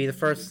 And it'll be the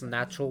first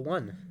natural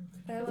one.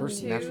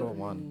 First natural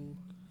one.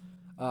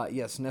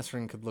 Yes,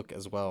 Nesrin could look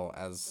as well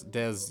as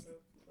Dez.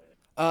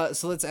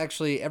 So let's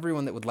actually,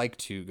 everyone that would like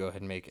to, go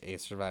ahead and make a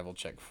survival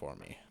check for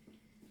me.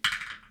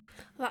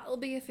 That'll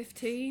be a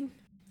 15.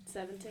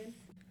 17.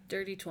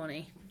 Dirty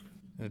 20.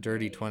 A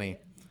dirty 20.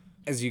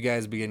 As you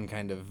guys begin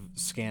kind of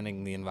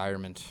scanning the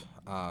environment,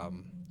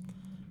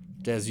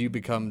 Dez, you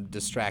become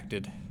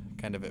distracted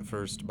kind of at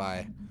first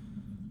by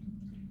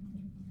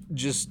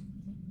just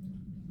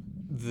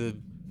the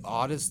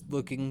oddest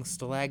looking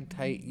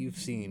stalactite you've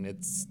seen.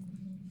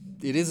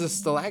 It is a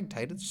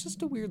stalactite. It's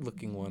just a weird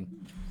looking one.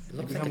 It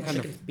looks become like a kind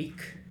of- chicken's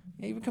beak.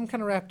 Yeah, you become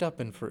kind of wrapped up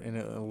for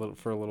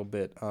a little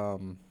bit.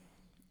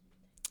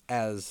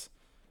 As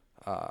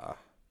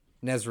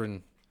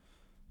Nesrin,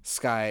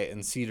 Sky,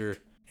 and Cedar,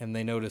 and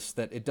they notice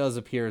that it does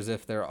appear as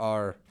if there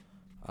are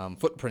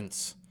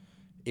footprints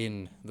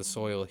in the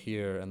soil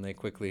here, and they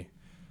quickly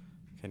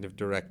kind of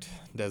direct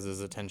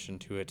Dez's attention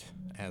to it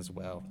as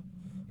well.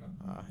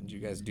 And you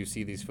guys do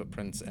see these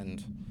footprints,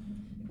 and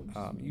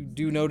you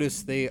do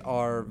notice they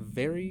are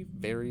very,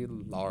 very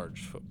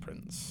large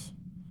footprints.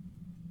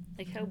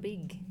 Like how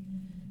big?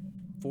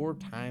 4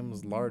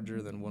 times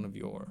larger than one of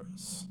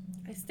yours.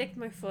 I stick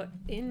my foot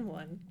in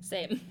one,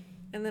 Same.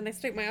 and then I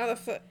stick my other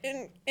foot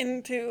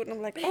into, and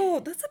I'm like, oh,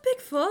 that's a big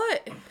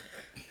foot.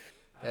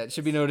 It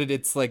should be noted,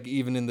 it's like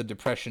even in the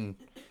depression,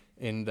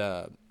 and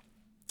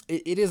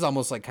it is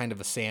almost like kind of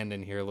a sand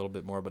in here a little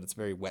bit more, but it's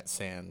very wet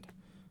sand.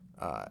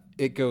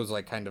 It goes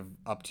like kind of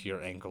up to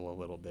your ankle a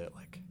little bit.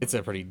 Like it's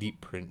a pretty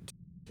deep print.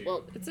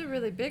 Well, it's a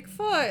really big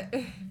foot.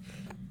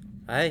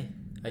 I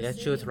guess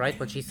she was right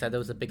when she said it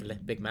was a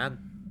big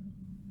man.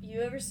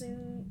 You ever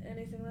seen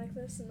anything like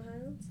this in the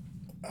Highlands?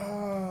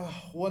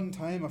 One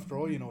time, after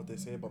all, you know what they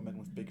say about men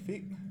with big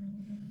feet.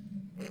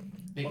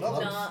 Big Well,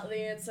 that clubs. Not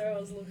the answer I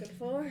was looking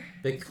for.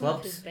 Big His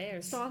clubs.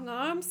 bears. Strong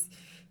arms.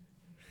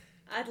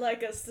 I'd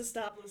like us to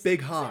stop listening Big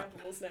to hot.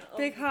 examples now.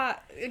 Big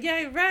hot.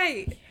 Yeah,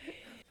 right.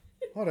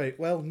 All right.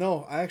 Well,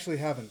 no, I actually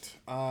haven't.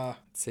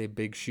 Say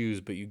big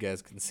shoes, but you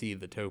guys can see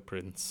the toe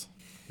prints.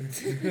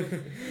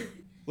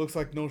 Looks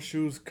like no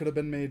shoes could have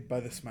been made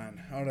by this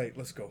man. All right,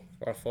 let's go.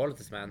 Or fall of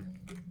this man.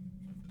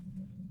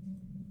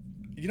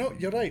 You know,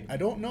 you're right. I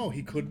don't know.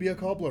 He could be a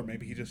cobbler.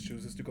 Maybe he just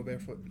chooses to go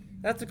barefoot.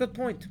 That's a good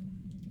point.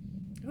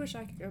 I wish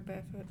I could go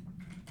barefoot.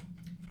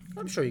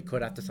 I'm sure you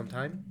could after some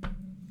time.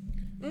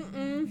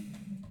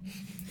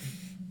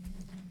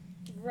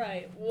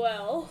 Right,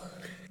 well,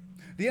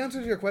 The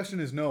answer to your question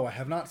is no. I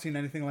have not seen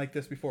anything like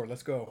this before.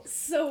 Let's go.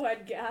 so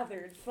I'd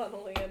gathered,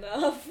 funnily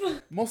enough.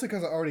 Mostly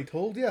because I already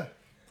told you.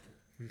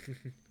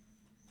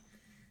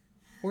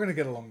 We're gonna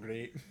get along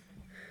great.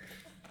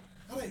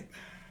 All right.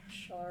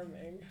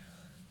 Charming.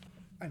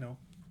 I know.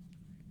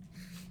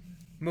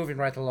 Moving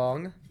right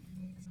along.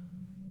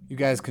 You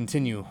guys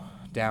continue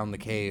down the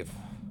cave,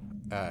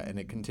 and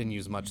it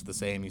continues much the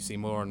same. You see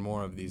more and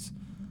more of these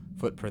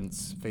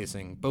footprints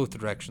facing both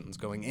directions,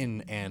 going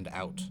in and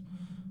out.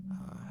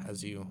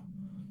 As you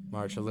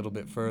march a little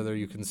bit further,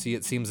 you can see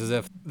it seems as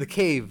if the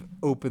cave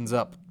opens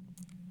up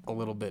a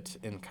little bit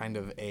in kind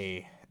of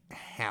a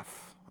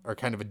half, or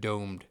kind of a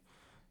domed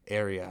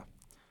area,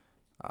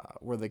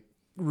 where the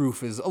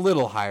roof is a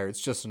little higher.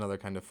 It's just another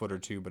kind of foot or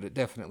two, but it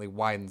definitely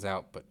widens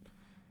out, but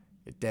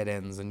it dead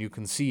ends, and you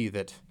can see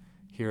that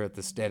here at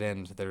this dead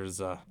end, there's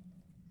a...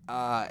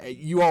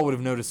 you all would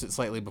have noticed it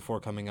slightly before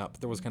coming up.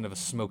 There was kind of a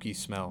smoky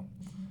smell,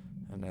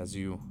 and as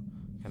you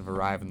kind of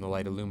arrive and the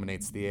light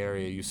illuminates the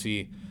area, you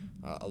see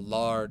a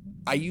large...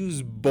 I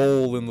use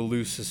bowl in the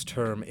loosest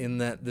term, in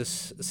that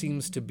this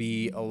seems to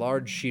be a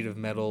large sheet of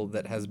metal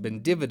that has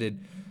been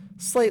divoted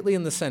slightly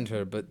in the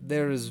center, but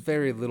there is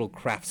very little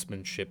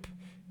craftsmanship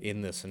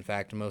in this. In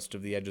fact, most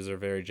of the edges are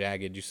very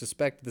jagged. You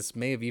suspect this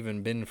may have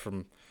even been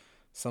from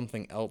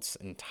something else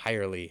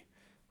entirely,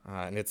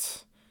 and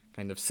it's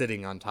kind of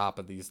sitting on top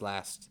of these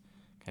last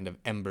kind of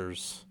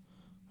embers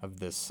of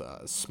this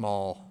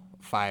small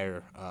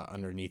fire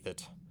underneath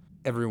it.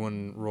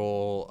 Everyone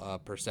roll a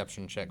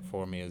perception check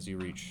for me as you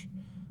reach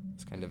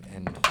this kind of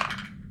end.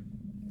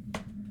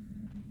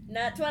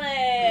 Nat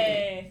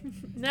 20!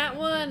 Nat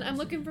 1. I'm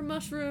looking for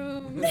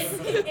mushrooms.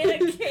 In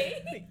a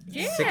cave?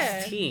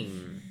 Yeah.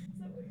 16.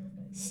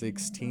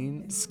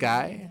 16.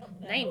 Sky?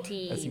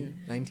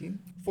 19. 19?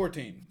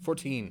 14.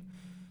 14.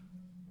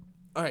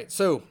 All right,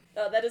 so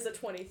Oh, that is a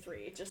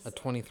 23. Just a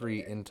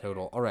 23 in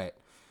total. All right.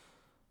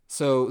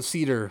 So,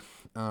 Cedar,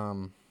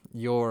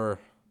 your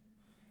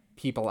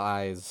people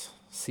eyes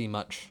see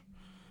much.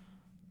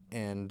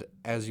 And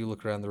as you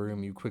look around the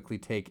room, you quickly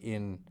take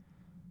in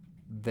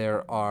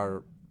there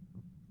are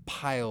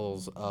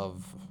piles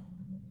of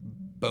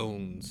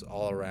bones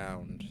all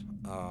around.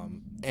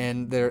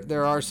 And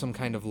there are some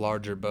kind of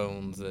larger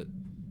bones that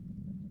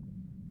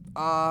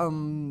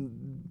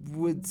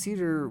would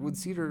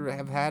Cedar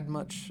have had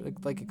much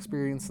like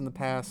experience in the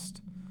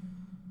past,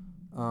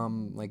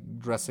 like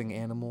dressing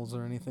animals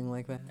or anything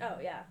like that? Oh,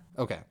 yeah.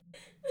 Okay,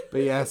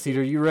 but yeah,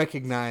 Cedar, you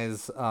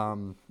recognize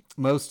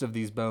most of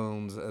these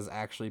bones as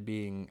actually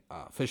being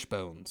fish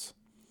bones.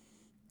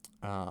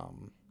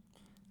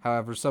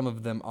 However, some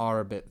of them are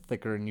a bit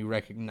thicker, and you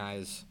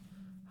recognize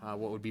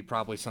what would be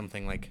probably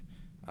something like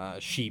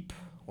sheep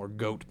or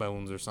goat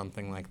bones or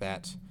something like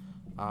that.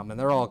 And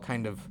they're all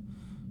kind of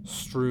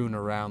strewn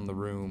around the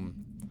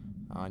room.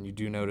 And you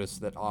do notice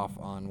that off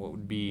on what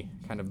would be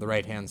kind of the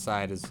right-hand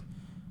side as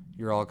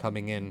you're all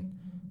coming in,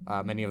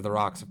 many of the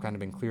rocks have kind of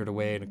been cleared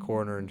away in a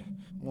corner and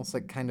almost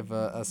like kind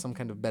of some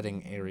kind of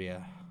bedding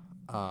area.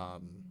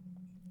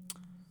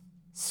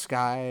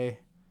 Sky,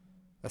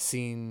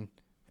 Asin,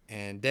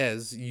 and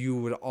Dez, you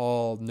would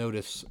all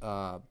notice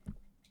a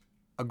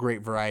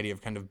great variety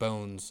of kind of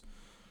bones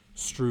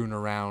strewn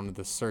around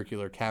the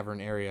circular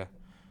cavern area.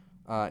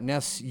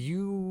 Ness,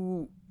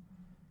 you...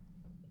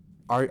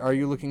 Are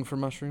you looking for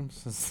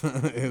mushrooms?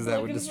 Is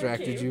that what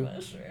distracted you?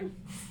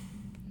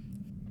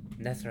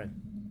 Nesrin.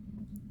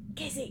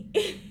 Casey!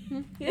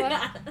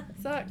 What?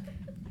 Suck.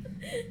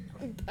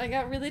 I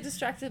got really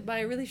distracted by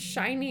a really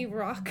shiny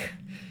rock.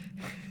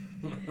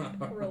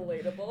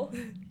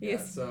 Relatable.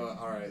 Yes. So,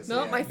 alright. So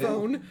Not yeah, my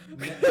phone.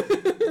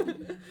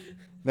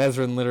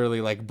 Nezrin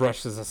literally like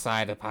brushes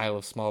aside a pile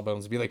of small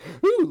bones and be like,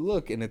 ooh,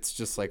 look, and it's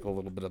just like a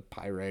little bit of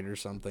pyrite or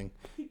something.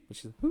 But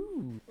she's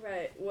ooh.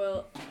 Right,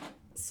 well,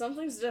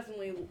 something's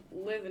definitely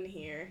living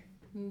here.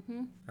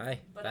 Mm-hmm. Aye,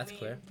 But that's I mean,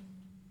 clear.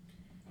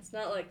 It's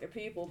not like they're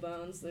people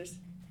bones. There's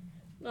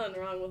nothing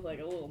wrong with like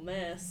a little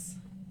mess.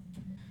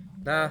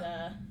 Nah,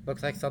 But,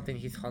 looks like something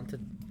he's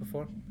hunted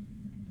before.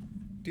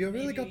 Do you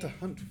really got Maybe. to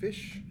hunt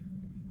fish?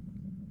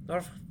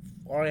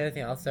 Or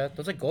anything else there.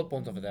 Those are gold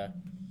bones over there.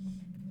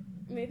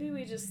 maybe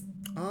we just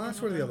Ah,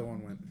 that's where the other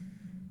one went.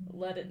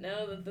 let it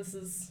know that this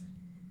is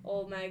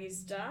old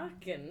Maggie's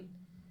dock and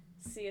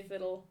see if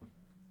it'll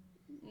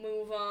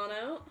move on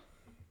out.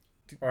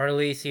 Or at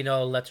least,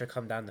 let her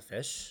come down to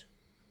fish.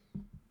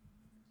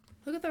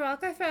 Look at the rock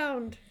I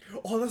found.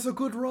 Oh, that's a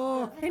good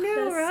rock. I know,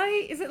 That's-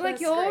 right? Is it like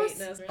That's yours?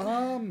 great,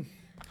 Nezrin.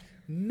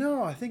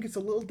 No, I think it's a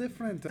little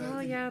different. Oh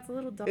yeah, it's a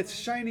little dull. It's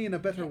shiny in a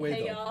better way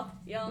Hey though.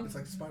 y'all, It's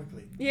like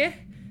sparkly. Yeah.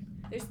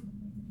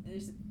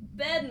 there's a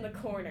bed in the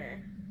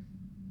corner.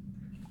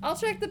 I'll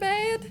check the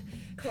bed.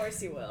 Of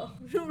course you will.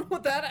 I don't know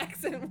what that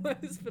accent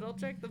was, but I'll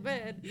check the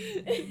bed.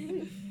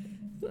 Yeah.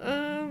 What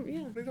are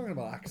you talking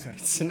about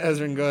accents? So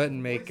Nezrin, go ahead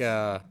and make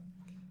an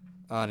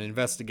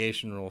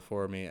investigation roll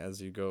for me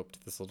as you go up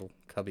to this little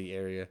cubby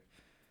area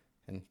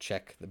and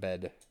check the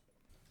bed.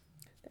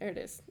 There it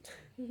is.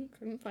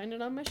 Couldn't find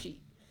it on my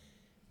sheet.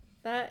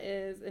 That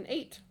is an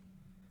 8.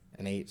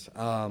 An 8.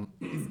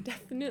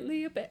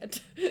 Definitely a bed.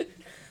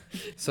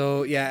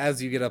 So yeah,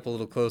 as you get up a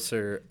little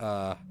closer,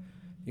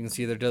 you can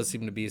see there does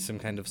seem to be some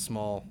kind of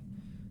small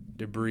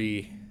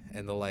debris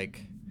and the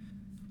like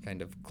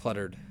kind of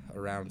cluttered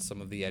around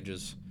some of the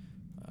edges.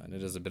 And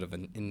it is a bit of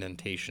an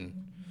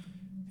indentation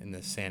in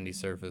this sandy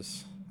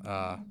surface.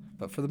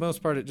 But for the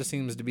most part, it just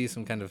seems to be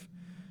some kind of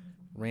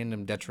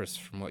random detritus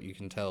from what you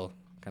can tell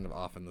kind of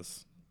off in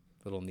this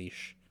little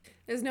niche.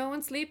 There's no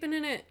one sleeping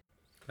in it.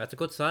 That's a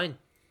good sign.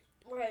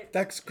 Right.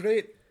 That's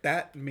great.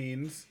 That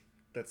means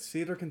that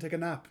Cedar can take a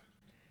nap.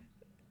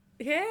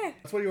 Yeah.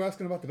 That's what you were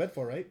asking about the bed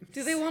for, right?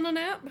 Do they want a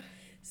nap?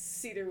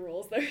 Cedar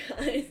rolls their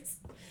eyes.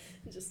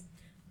 Just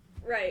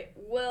right.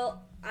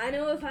 Well, I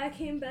know if I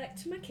came back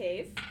to my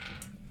cave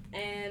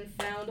and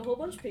found a whole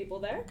bunch of people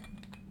there,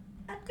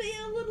 I'd be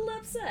a little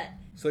upset.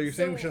 So you're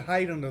saying we So- should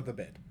hide under the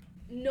bed?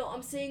 No,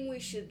 I'm saying we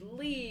should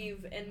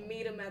leave and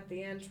meet them at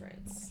the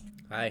entrance.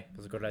 Aye,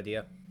 that's a good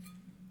idea.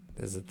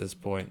 Is at this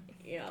point.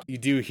 Yeah. You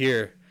do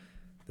hear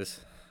this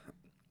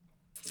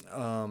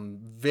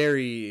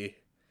very,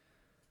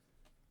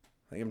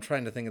 like, I'm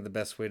trying to think of the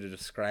best way to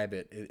describe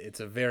it. It's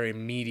a very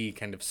meaty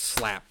kind of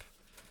slap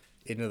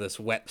into this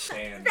wet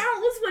sand. That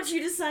was what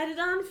you decided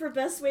on for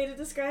best way to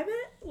describe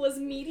it? Was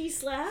meaty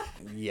slap?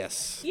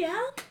 Yes.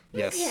 Yeah?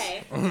 Yes.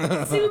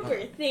 Okay.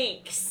 Super,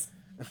 thanks.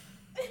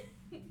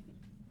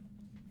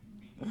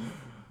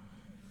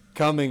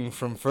 Coming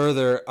from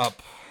further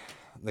up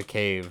the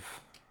cave,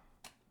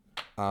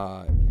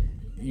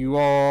 you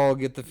all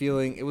get the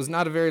feeling it was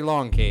not a very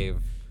long cave.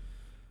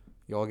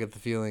 You all get the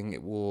feeling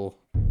it will,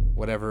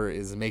 whatever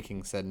is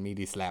making said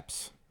meaty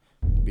slaps,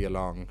 will be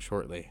along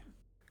shortly.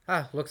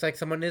 Ah, looks like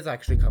someone is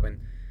actually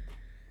coming.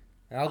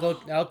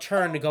 I'll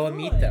turn to go and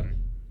meet them.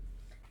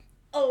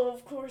 Oh,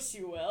 of course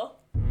you will.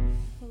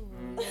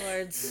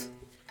 Lords.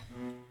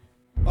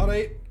 All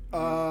right.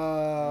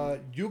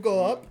 You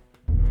go up,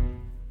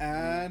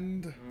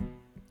 and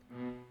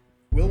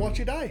we'll watch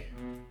you die.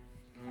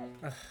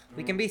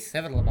 We can be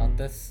civil about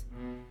this.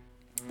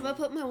 I'm gonna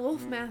put my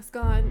wolf mask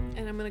on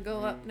and I'm gonna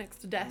go up next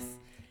to Des.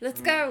 Let's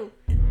go.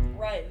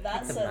 Right,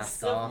 that The says mask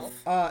civil.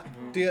 off.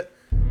 Do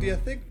you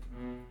think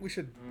we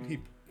should? He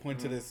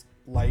points at his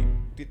light.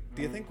 Do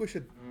you think we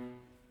should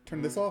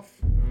turn this off?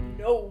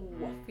 No.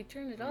 If we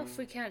turn it off,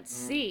 we can't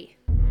see.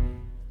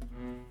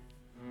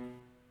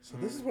 So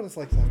this is what it's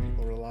like to have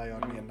people rely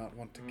on me and not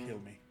want to kill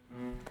me.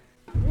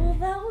 Well,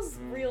 that was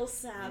real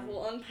sad.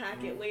 We'll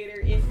unpack it later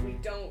if we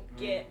don't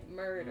get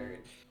murdered.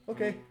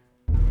 Okay.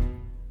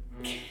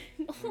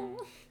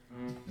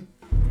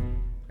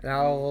 And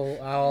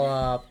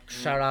I'll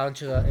shout out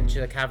into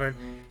the cavern.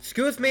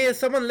 Excuse me, does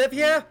someone live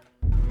here?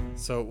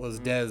 So it was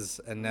Dez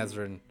and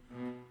Nezrin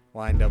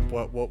lined up.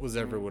 What was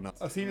everyone else?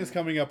 Athena's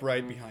coming up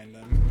right behind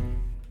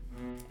them.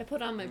 I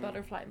put on my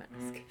butterfly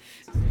mask.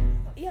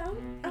 Yeah,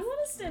 I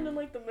want to stand in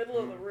like the middle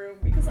of the room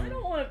because I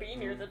don't want to be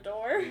near the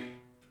door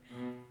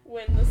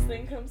when this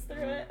thing comes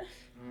through it.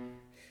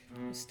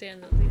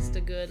 Stand at least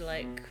a good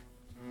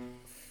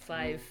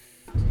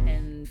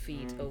 5-10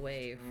 feet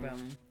away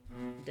from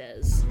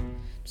Dez.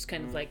 Just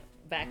kind of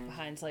back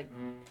behind,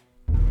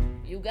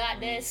 you got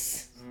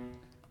this.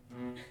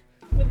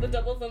 With the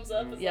double thumbs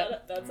up. Is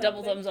Yep. that's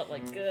Double happening? thumbs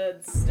up,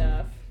 Good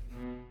stuff.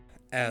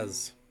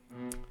 As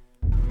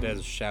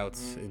Dez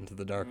shouts into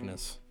the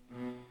darkness.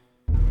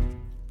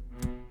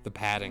 The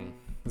padding.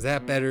 Is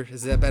that better?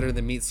 Is that better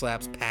than meat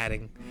slaps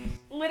padding?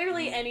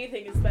 Literally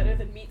anything is better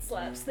than meat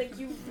slaps. Thank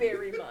you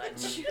very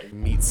much.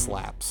 Meat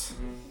slaps.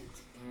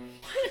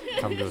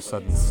 come to a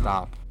sudden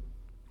stop.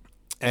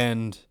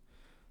 And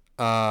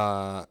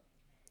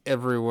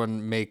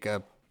everyone make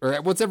a... Or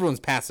what's everyone's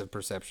passive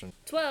perception?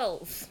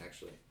 12.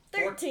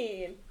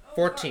 13.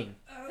 14.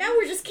 Now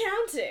we're just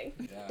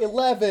counting.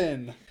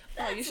 11.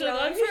 Oh, you should have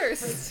gone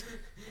first.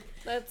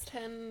 That's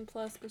 10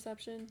 plus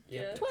perception.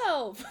 Yeah.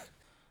 12.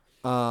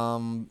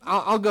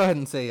 I'll go ahead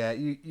and say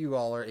you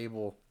all are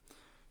able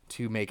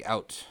to make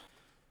out.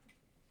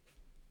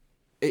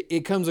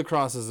 It comes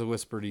across as a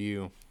whisper to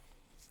you.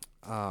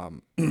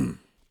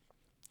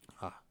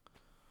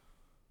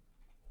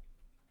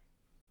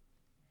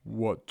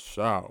 What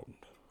sound?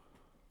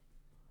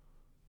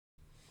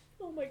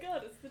 Oh my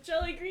god, it's the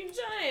Jolly Green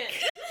Giant.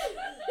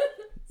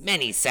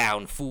 Many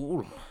sound,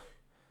 fool.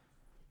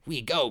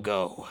 We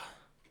go.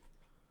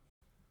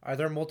 Are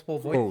there multiple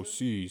voices? Oh,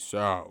 see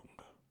sound.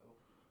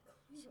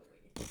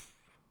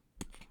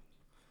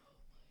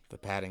 The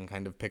padding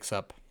kind of picks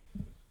up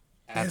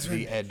at Ezrin.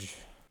 the edge.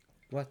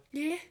 What?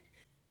 Yeah.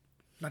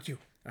 Not you.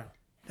 Oh.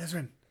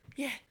 Ezrin,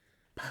 Yeah.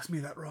 pass me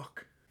that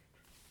rock.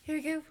 Here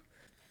we go.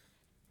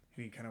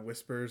 And he kind of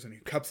whispers and he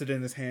cups it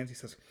in his hands. He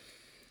says,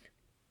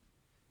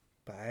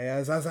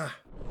 Bayazaza.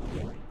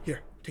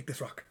 Here, take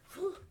this rock.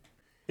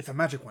 It's a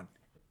magic one.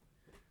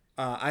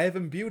 I have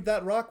imbued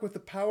that rock with the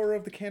power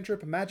of the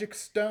cantrip Magic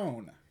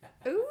Stone.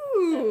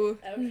 Ooh.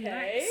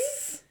 Okay.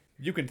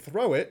 You can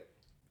throw it,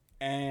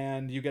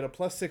 and you get a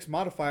 +6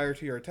 modifier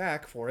to your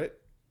attack for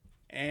it,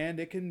 and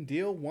it can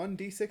deal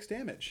 1d6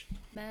 damage.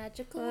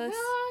 Magical Plus-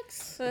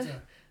 rocks.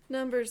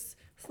 Numbers.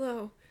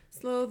 Slow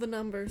the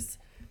numbers.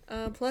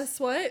 Plus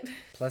what?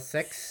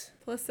 +6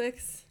 Plus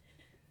 6.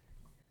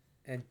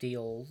 and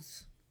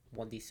deals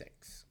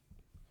 1d6.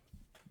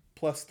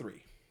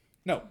 +3.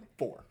 No,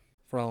 4.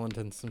 For all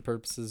intents and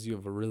purposes, you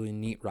have a really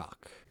neat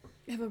rock.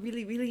 I have a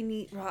really, really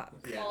neat rock.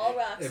 All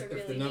rocks If are the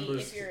really neat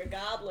numbers- if you're a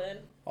goblin.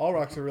 All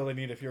rocks are really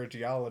neat if you're a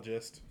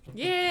geologist.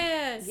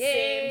 Yes.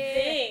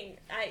 Same thing.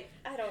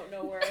 I don't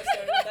know where I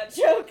started with that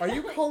joke. Are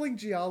you calling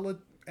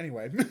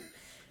Anyway.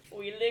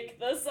 We lick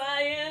the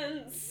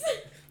science.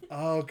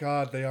 Oh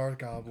god, they are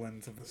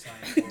goblins of the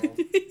science world.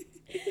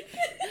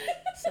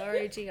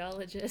 Sorry,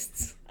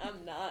 geologists.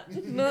 I'm not.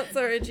 Not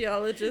sorry,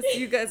 geologists.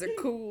 You guys are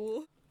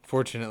cool.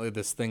 Fortunately,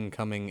 this thing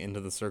coming into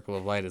the circle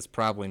of light is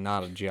probably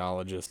not a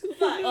geologist.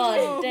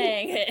 Oh,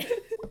 dang it.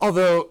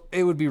 Although,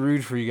 it would be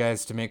rude for you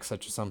guys to make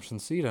such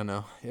assumptions, so you don't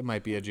know. It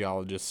might be a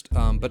geologist.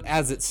 But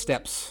as it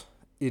steps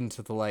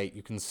into the light,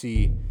 you can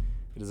see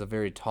it is a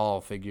very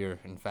tall figure.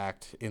 In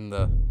fact, in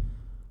the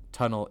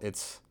tunnel,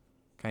 it's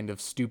kind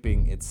of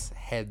stooping its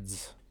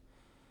heads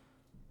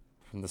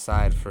from the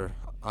side, for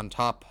on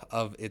top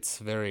of its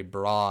very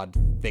broad,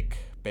 thick,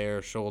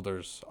 bare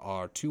shoulders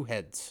are 2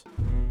 heads,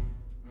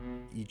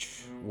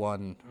 each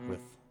one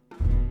with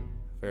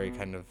very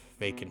kind of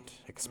vacant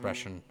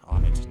expression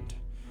on it and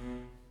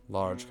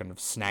large kind of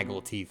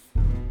snaggle teeth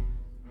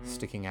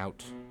sticking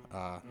out.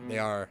 They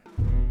are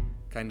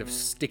kind of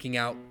sticking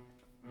out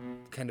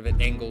kind of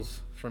at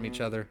angles from each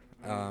other,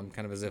 kind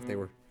of as if they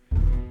were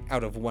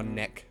out of one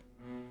neck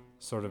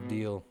sort of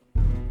deal.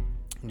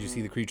 And you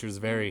see the creature is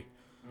very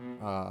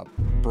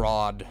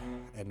broad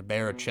and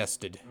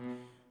bare-chested.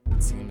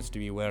 It seems to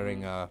be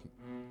wearing a,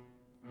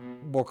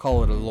 we'll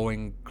call it a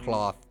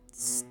loincloth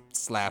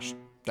slash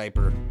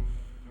diaper.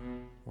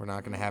 We're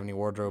not going to have any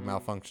wardrobe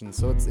malfunctions,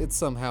 so it's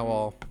somehow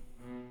all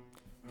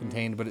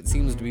contained, but it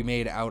seems to be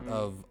made out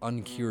of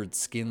uncured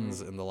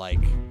skins and the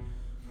like.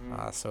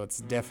 So it's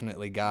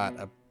definitely got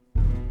a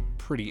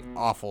pretty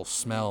awful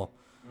smell,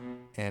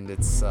 and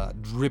it's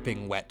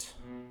dripping wet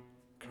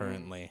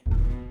currently.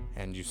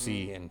 And you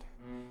see in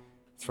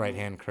its right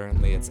hand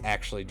currently, it's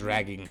actually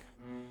dragging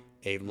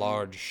a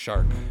large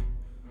shark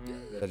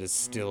that is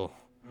still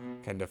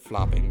kind of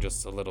flopping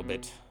just a little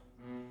bit.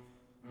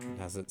 And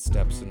as it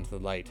steps into the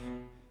light,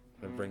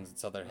 it brings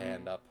its other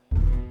hand up,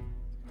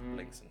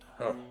 blinks, and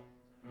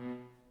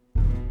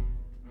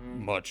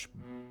much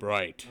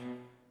bright.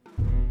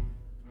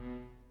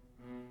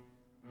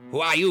 Who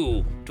are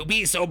you to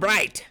be so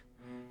bright?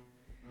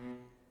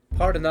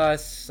 Pardon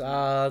us,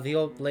 the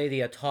old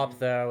lady atop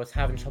there was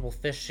having trouble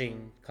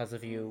fishing because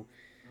of you.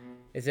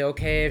 Is it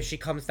okay if she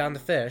comes down to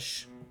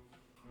fish?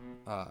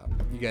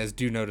 You guys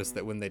do notice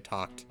that when they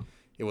talked,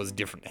 it was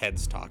different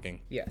heads talking.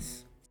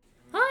 Yes.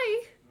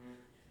 Hi.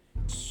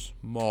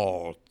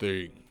 Small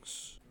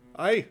things.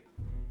 Aye.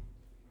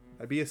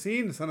 I be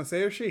Yassine, son of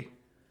Saoirse.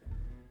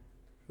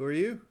 Who are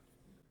you?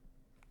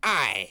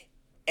 I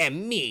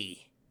am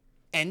me,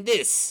 and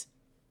this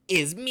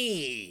is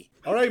me.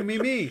 Alright,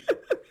 me.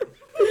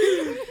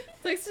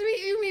 Nice to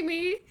meet you,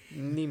 Mimi.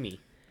 Nimi.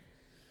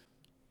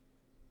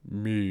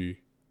 Me.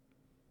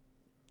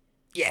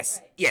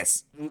 Yes,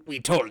 yes, we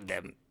told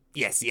them.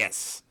 Yes.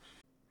 Yes.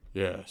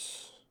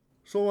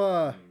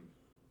 So,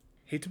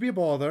 hate to be a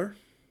bother.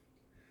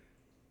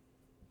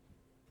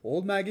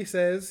 Old Maggie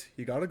says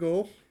you gotta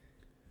go.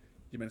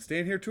 You've been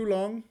staying here too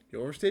long.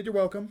 You overstayed your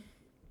welcome.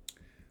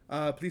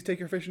 Please take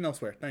your fishing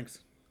elsewhere. Thanks.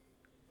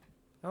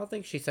 I don't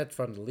think she said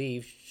for him to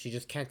leave. She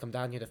just can't come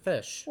down here to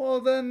fish. Well,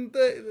 then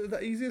the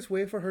easiest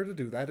way for her to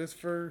do that is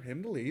for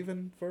him to leave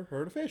and for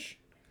her to fish.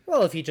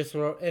 Well,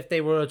 if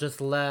they were just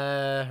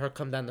let her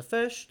come down to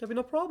fish, there'd be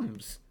no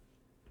problems.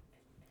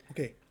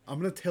 Okay, I'm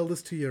gonna tell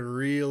this to you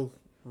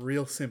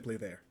real simply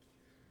there.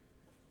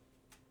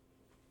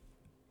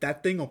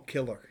 That thing will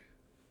kill her.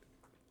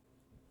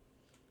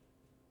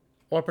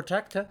 Or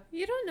protect her.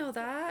 You don't know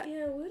that.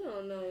 Yeah, we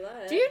don't know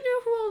that. Do you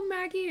know who old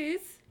Maggie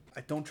is? I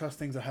don't trust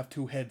things that have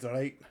two heads,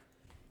 alright?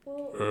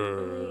 Well, I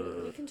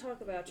mean, we can talk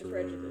about your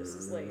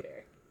prejudices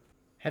later.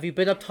 Have you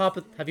been up top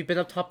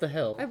the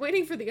hill? I'm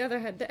waiting for the other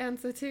head to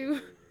answer too.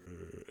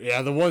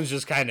 Yeah, the one's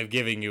just kind of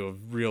giving you a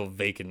real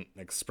vacant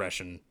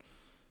expression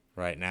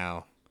right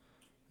now.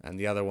 And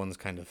the other one's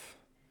kind of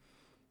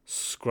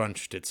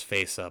scrunched its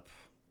face up.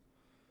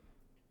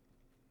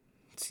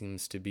 It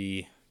seems to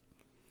be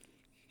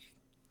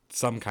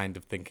some kind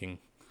of thinking.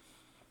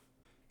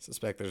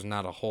 Suspect there's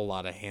not a whole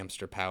lot of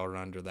hamster power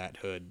under that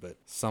hood, but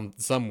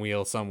some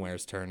wheel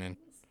somewhere's turning.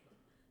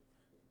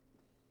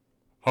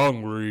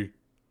 Hungry.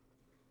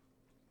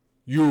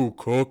 You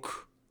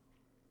cook.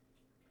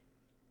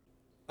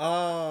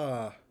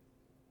 Sure.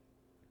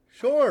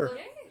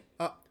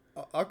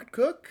 I could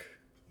cook.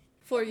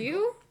 For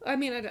you? I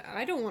mean,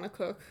 I don't want to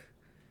cook.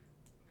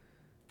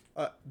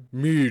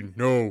 Me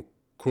no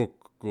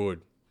cook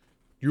good.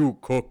 You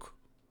cook.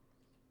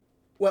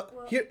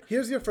 Well,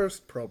 here's your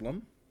first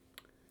problem.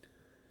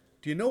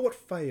 Do you know what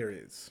fire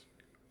is?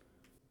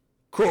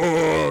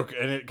 Cook!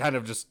 And it kind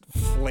of just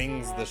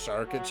flings the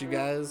shark at you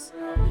guys.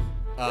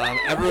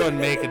 Everyone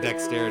make a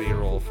dexterity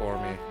roll for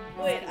me.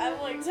 Wait, I'm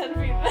like 10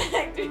 feet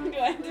back. Do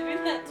I have to do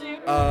that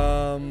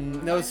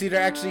too? No, Cedar,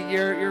 actually,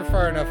 you're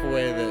far enough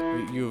away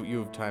that you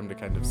have time to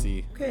kind of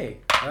see. Okay.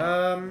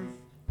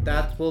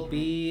 That will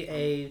be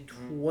a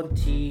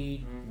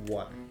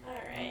 21.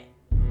 Alright.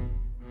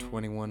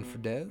 21 for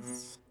Des.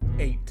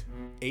 8.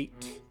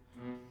 8.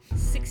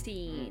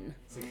 16.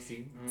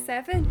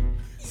 7.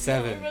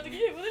 7. We're about to get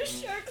hit with a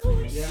shark.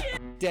 Holy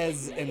shit.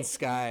 Des and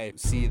Sky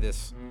see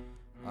this,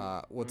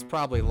 what's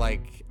probably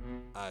like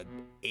an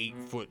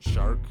 8-foot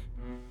shark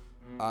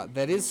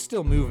that is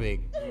still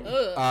moving,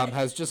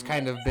 has just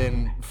kind of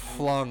been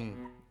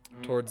flung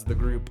towards the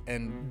group,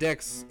 and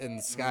Dex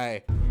and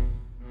Sky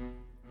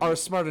are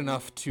smart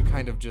enough to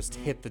kind of just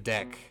hit the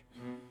deck.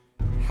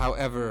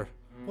 However,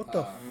 What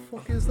the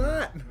fuck is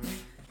that?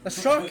 A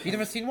shark? You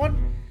never seen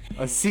one?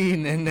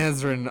 Asin and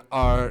Nezrin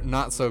are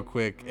not so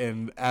quick,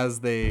 and as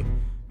they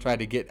try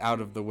to get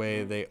out of the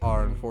way, they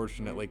are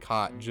unfortunately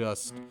caught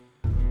just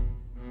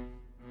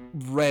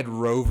Red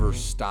Rover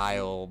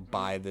style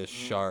by this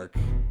shark.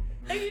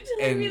 Are you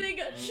telling me they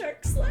got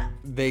shark slapped?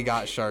 They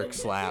got shark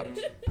slapped.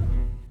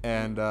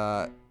 And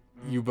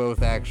you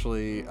both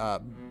actually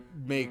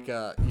make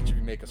each of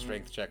you make a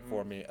strength check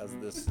for me as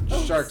this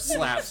shark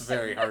slaps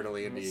very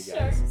heartily into you Shark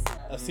guys.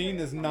 slap. Asin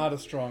is not a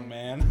strong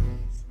man.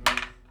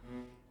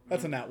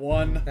 That's a nat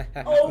 1.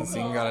 Oh,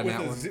 Asin got a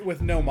nat one.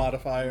 With no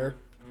modifier.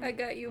 I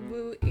got you,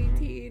 boo.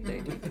 18,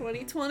 19,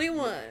 20,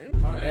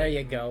 21. There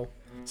you go.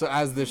 So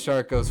as this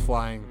shark goes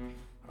flying,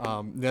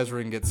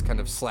 Nezrin gets kind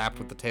of slapped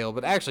with the tail,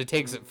 but actually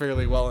takes it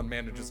fairly well and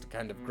manages to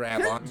kind of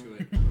grab onto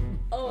it.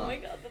 Oh my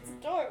god, that's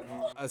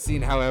adorable.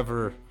 Asin,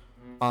 however,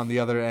 on the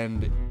other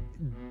end,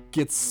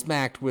 gets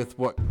smacked with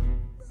what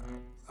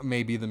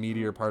may be the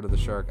meteor part of the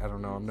shark. I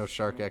don't know. I'm no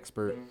shark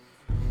expert.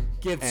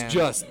 Gets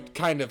just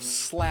kind of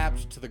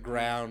slapped to the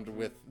ground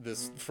with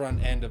this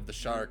front end of the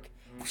shark.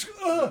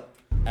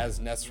 As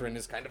Nesrin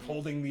is kind of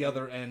holding the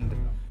other end.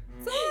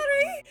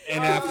 Sorry!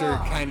 And after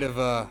kind of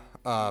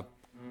a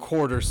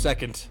quarter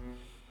second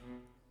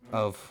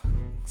of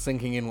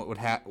sinking in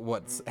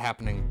what's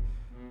happening,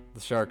 the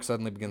shark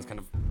suddenly begins kind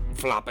of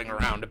flopping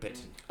around a bit.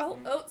 Oh,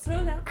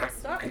 slow down.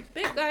 Stop.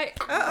 Big guy.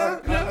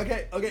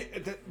 Okay,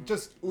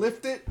 just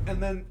lift it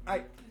and then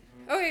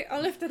Okay,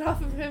 I'll lift it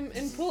off of him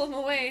and pull him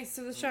away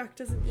so the shark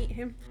doesn't eat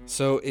him.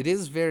 So it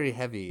is very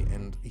heavy,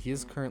 and he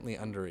is currently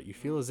under it. You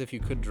feel as if you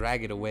could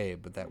drag it away,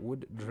 but that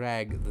would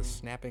drag the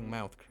snapping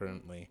mouth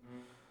currently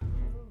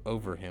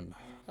over him.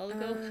 I'll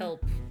go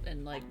help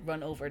and like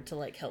run over to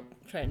like help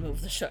try and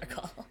move the shark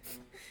off.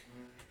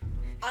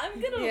 I'm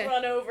gonna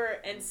run over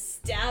and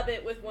stab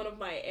it with one of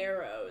my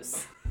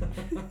arrows.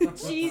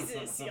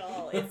 Jesus,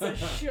 y'all, it's a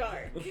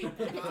shark.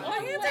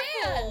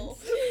 Wonderful.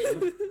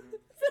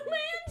 It's a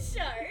land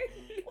shark.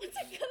 What's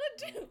it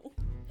gonna do?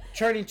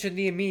 Turning to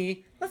near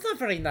me. That's not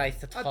very nice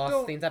to I toss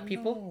don't things at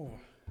people. know.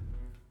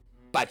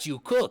 But you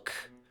cook.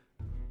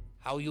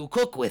 How you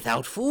cook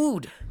without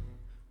food?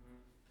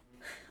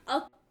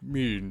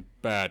 Mean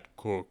bad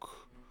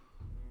cook.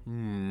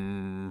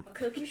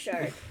 Cook your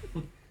shark.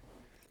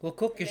 We'll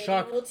cook your Maybe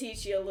shark. we'll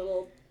teach you a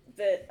little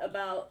bit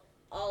about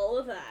all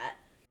of that.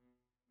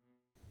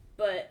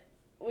 But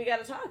we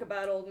gotta talk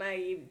about old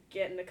Maggie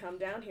getting to come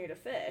down here to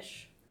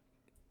fish.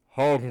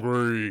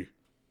 Hungry.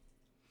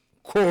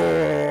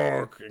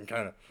 Cook! And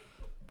kind of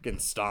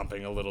begins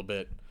stomping a little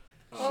bit.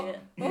 Shit.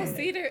 Oh,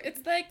 Cedar,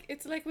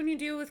 it's like when you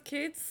deal with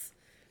kids.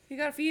 You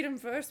gotta feed them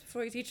first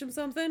before you teach them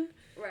something.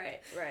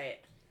 Right.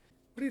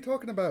 What are you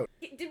talking about?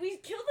 Did we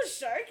kill the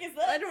shark? Is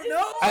that? I don't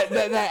know.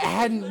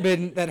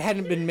 That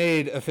hadn't been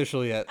made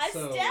official yet. I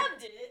so,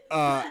 stabbed it.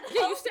 Yeah,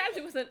 you stabbed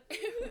it with an.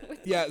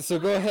 yeah. So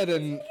go ahead You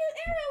and get an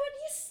arrow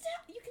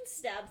and you can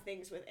stab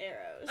things with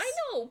arrows. I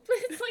know, but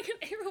it's like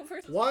an arrow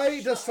versus.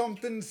 Why does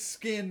something's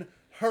skin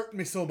hurt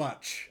me so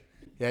much?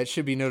 yeah. It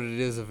should be noted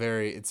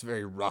it's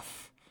very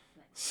rough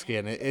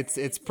skin.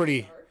 It's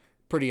pretty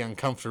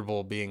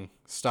uncomfortable being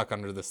stuck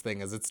under this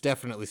thing, as it's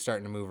definitely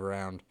starting to move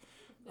around.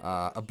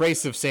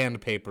 Abrasive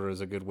sandpaper is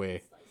a good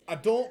way. I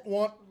don't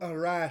want a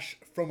rash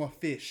from a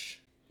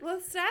fish.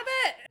 Let's stab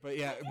it. But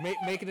yeah,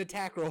 make an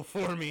attack roll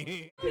for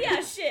me.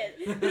 Yeah,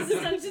 shit. This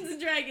is Dungeons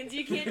and Dragons.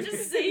 You can't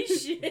just say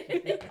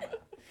shit.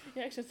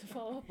 You actually have to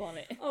follow up on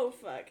it. Oh,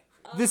 fuck.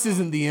 This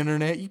isn't the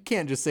internet. You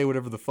can't just say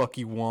whatever the fuck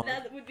you want.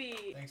 That would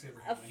be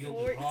a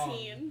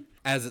 14.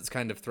 As it's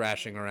kind of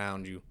thrashing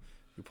around, you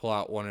pull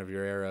out one of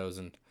your arrows,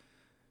 and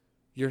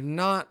you're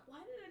not Why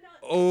did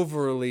I not...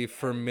 overly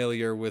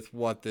familiar with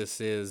what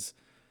this is,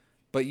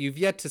 but you've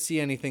yet to see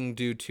anything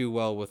do too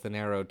well with an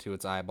arrow to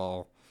its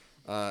eyeball.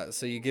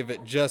 So you give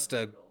it just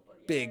a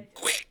big...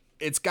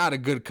 It's got a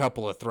good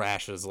couple of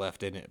thrashes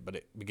left in it, but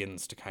it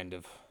begins to kind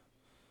of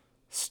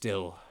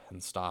still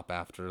and stop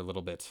after a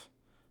little bit.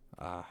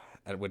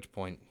 At which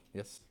point,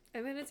 yes?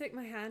 I'm gonna take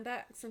my hand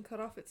axe and cut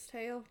off its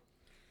tail.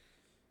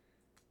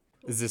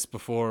 Is this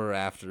before or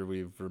after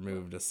we've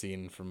removed a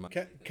scene from...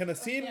 Can a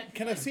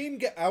scene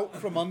get out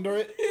from under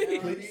it,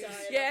 please?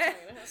 Yeah.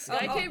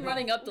 I came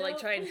running up to like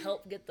try and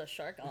help get the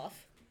shark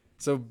off.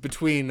 So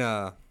between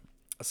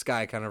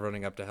Sky kind of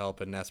running up to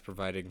help and Ness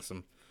providing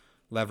some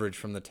leverage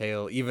from the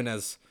tail, even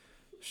as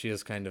she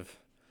is kind of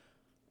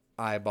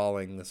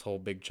eyeballing this whole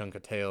big chunk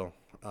of tail,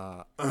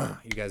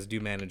 you guys do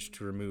manage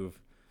to remove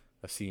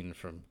a scene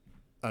from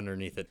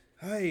underneath it.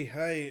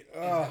 Hi.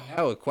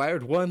 Now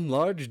acquired one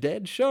large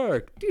dead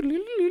shark.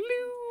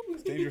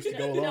 It's dangerous to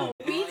go alone. No,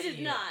 we did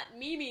not.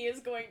 Mimi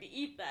is going to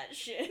eat that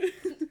shit.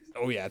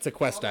 Oh yeah, it's a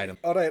quest item.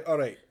 All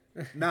right.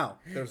 Now,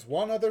 there's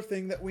one other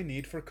thing that we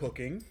need for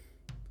cooking,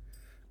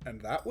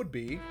 and that would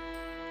be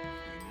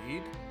we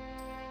need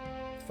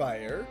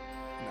fire.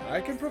 Now,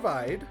 I can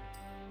provide,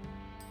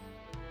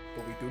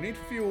 but we do need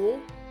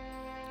fuel.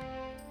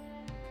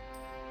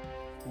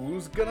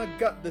 Who's gonna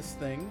gut this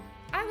thing?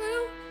 I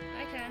will.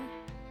 I can.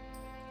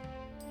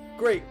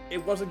 Great,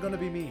 it wasn't gonna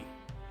be me.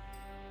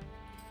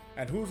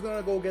 And who's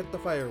gonna go get the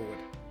firewood?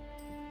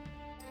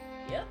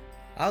 Yep.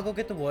 I'll go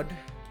get the wood.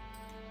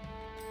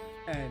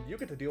 And you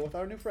get to deal with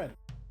our new friend.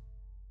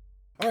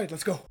 All right,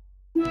 let's go.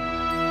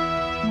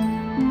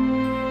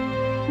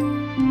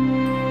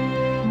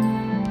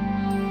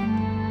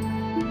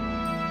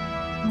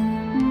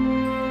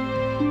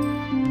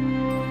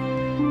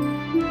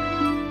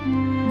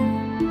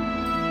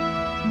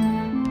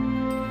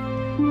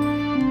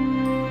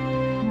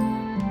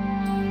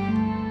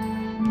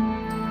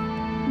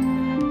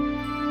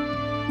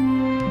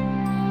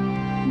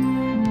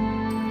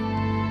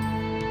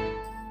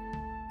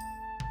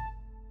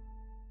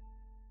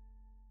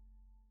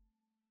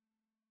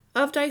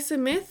 Of Dice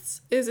and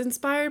Myths is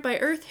inspired by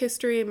Earth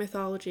history and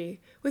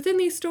mythology. Within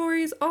these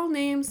stories, all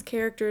names,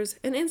 characters,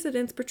 and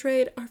incidents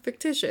portrayed are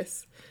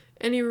fictitious.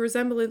 Any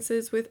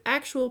resemblances with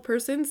actual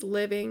persons,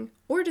 living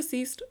or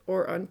deceased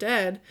or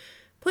undead,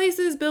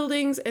 places,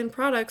 buildings, and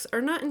products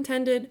are not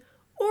intended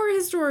or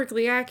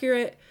historically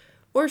accurate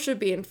or should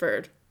be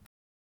inferred.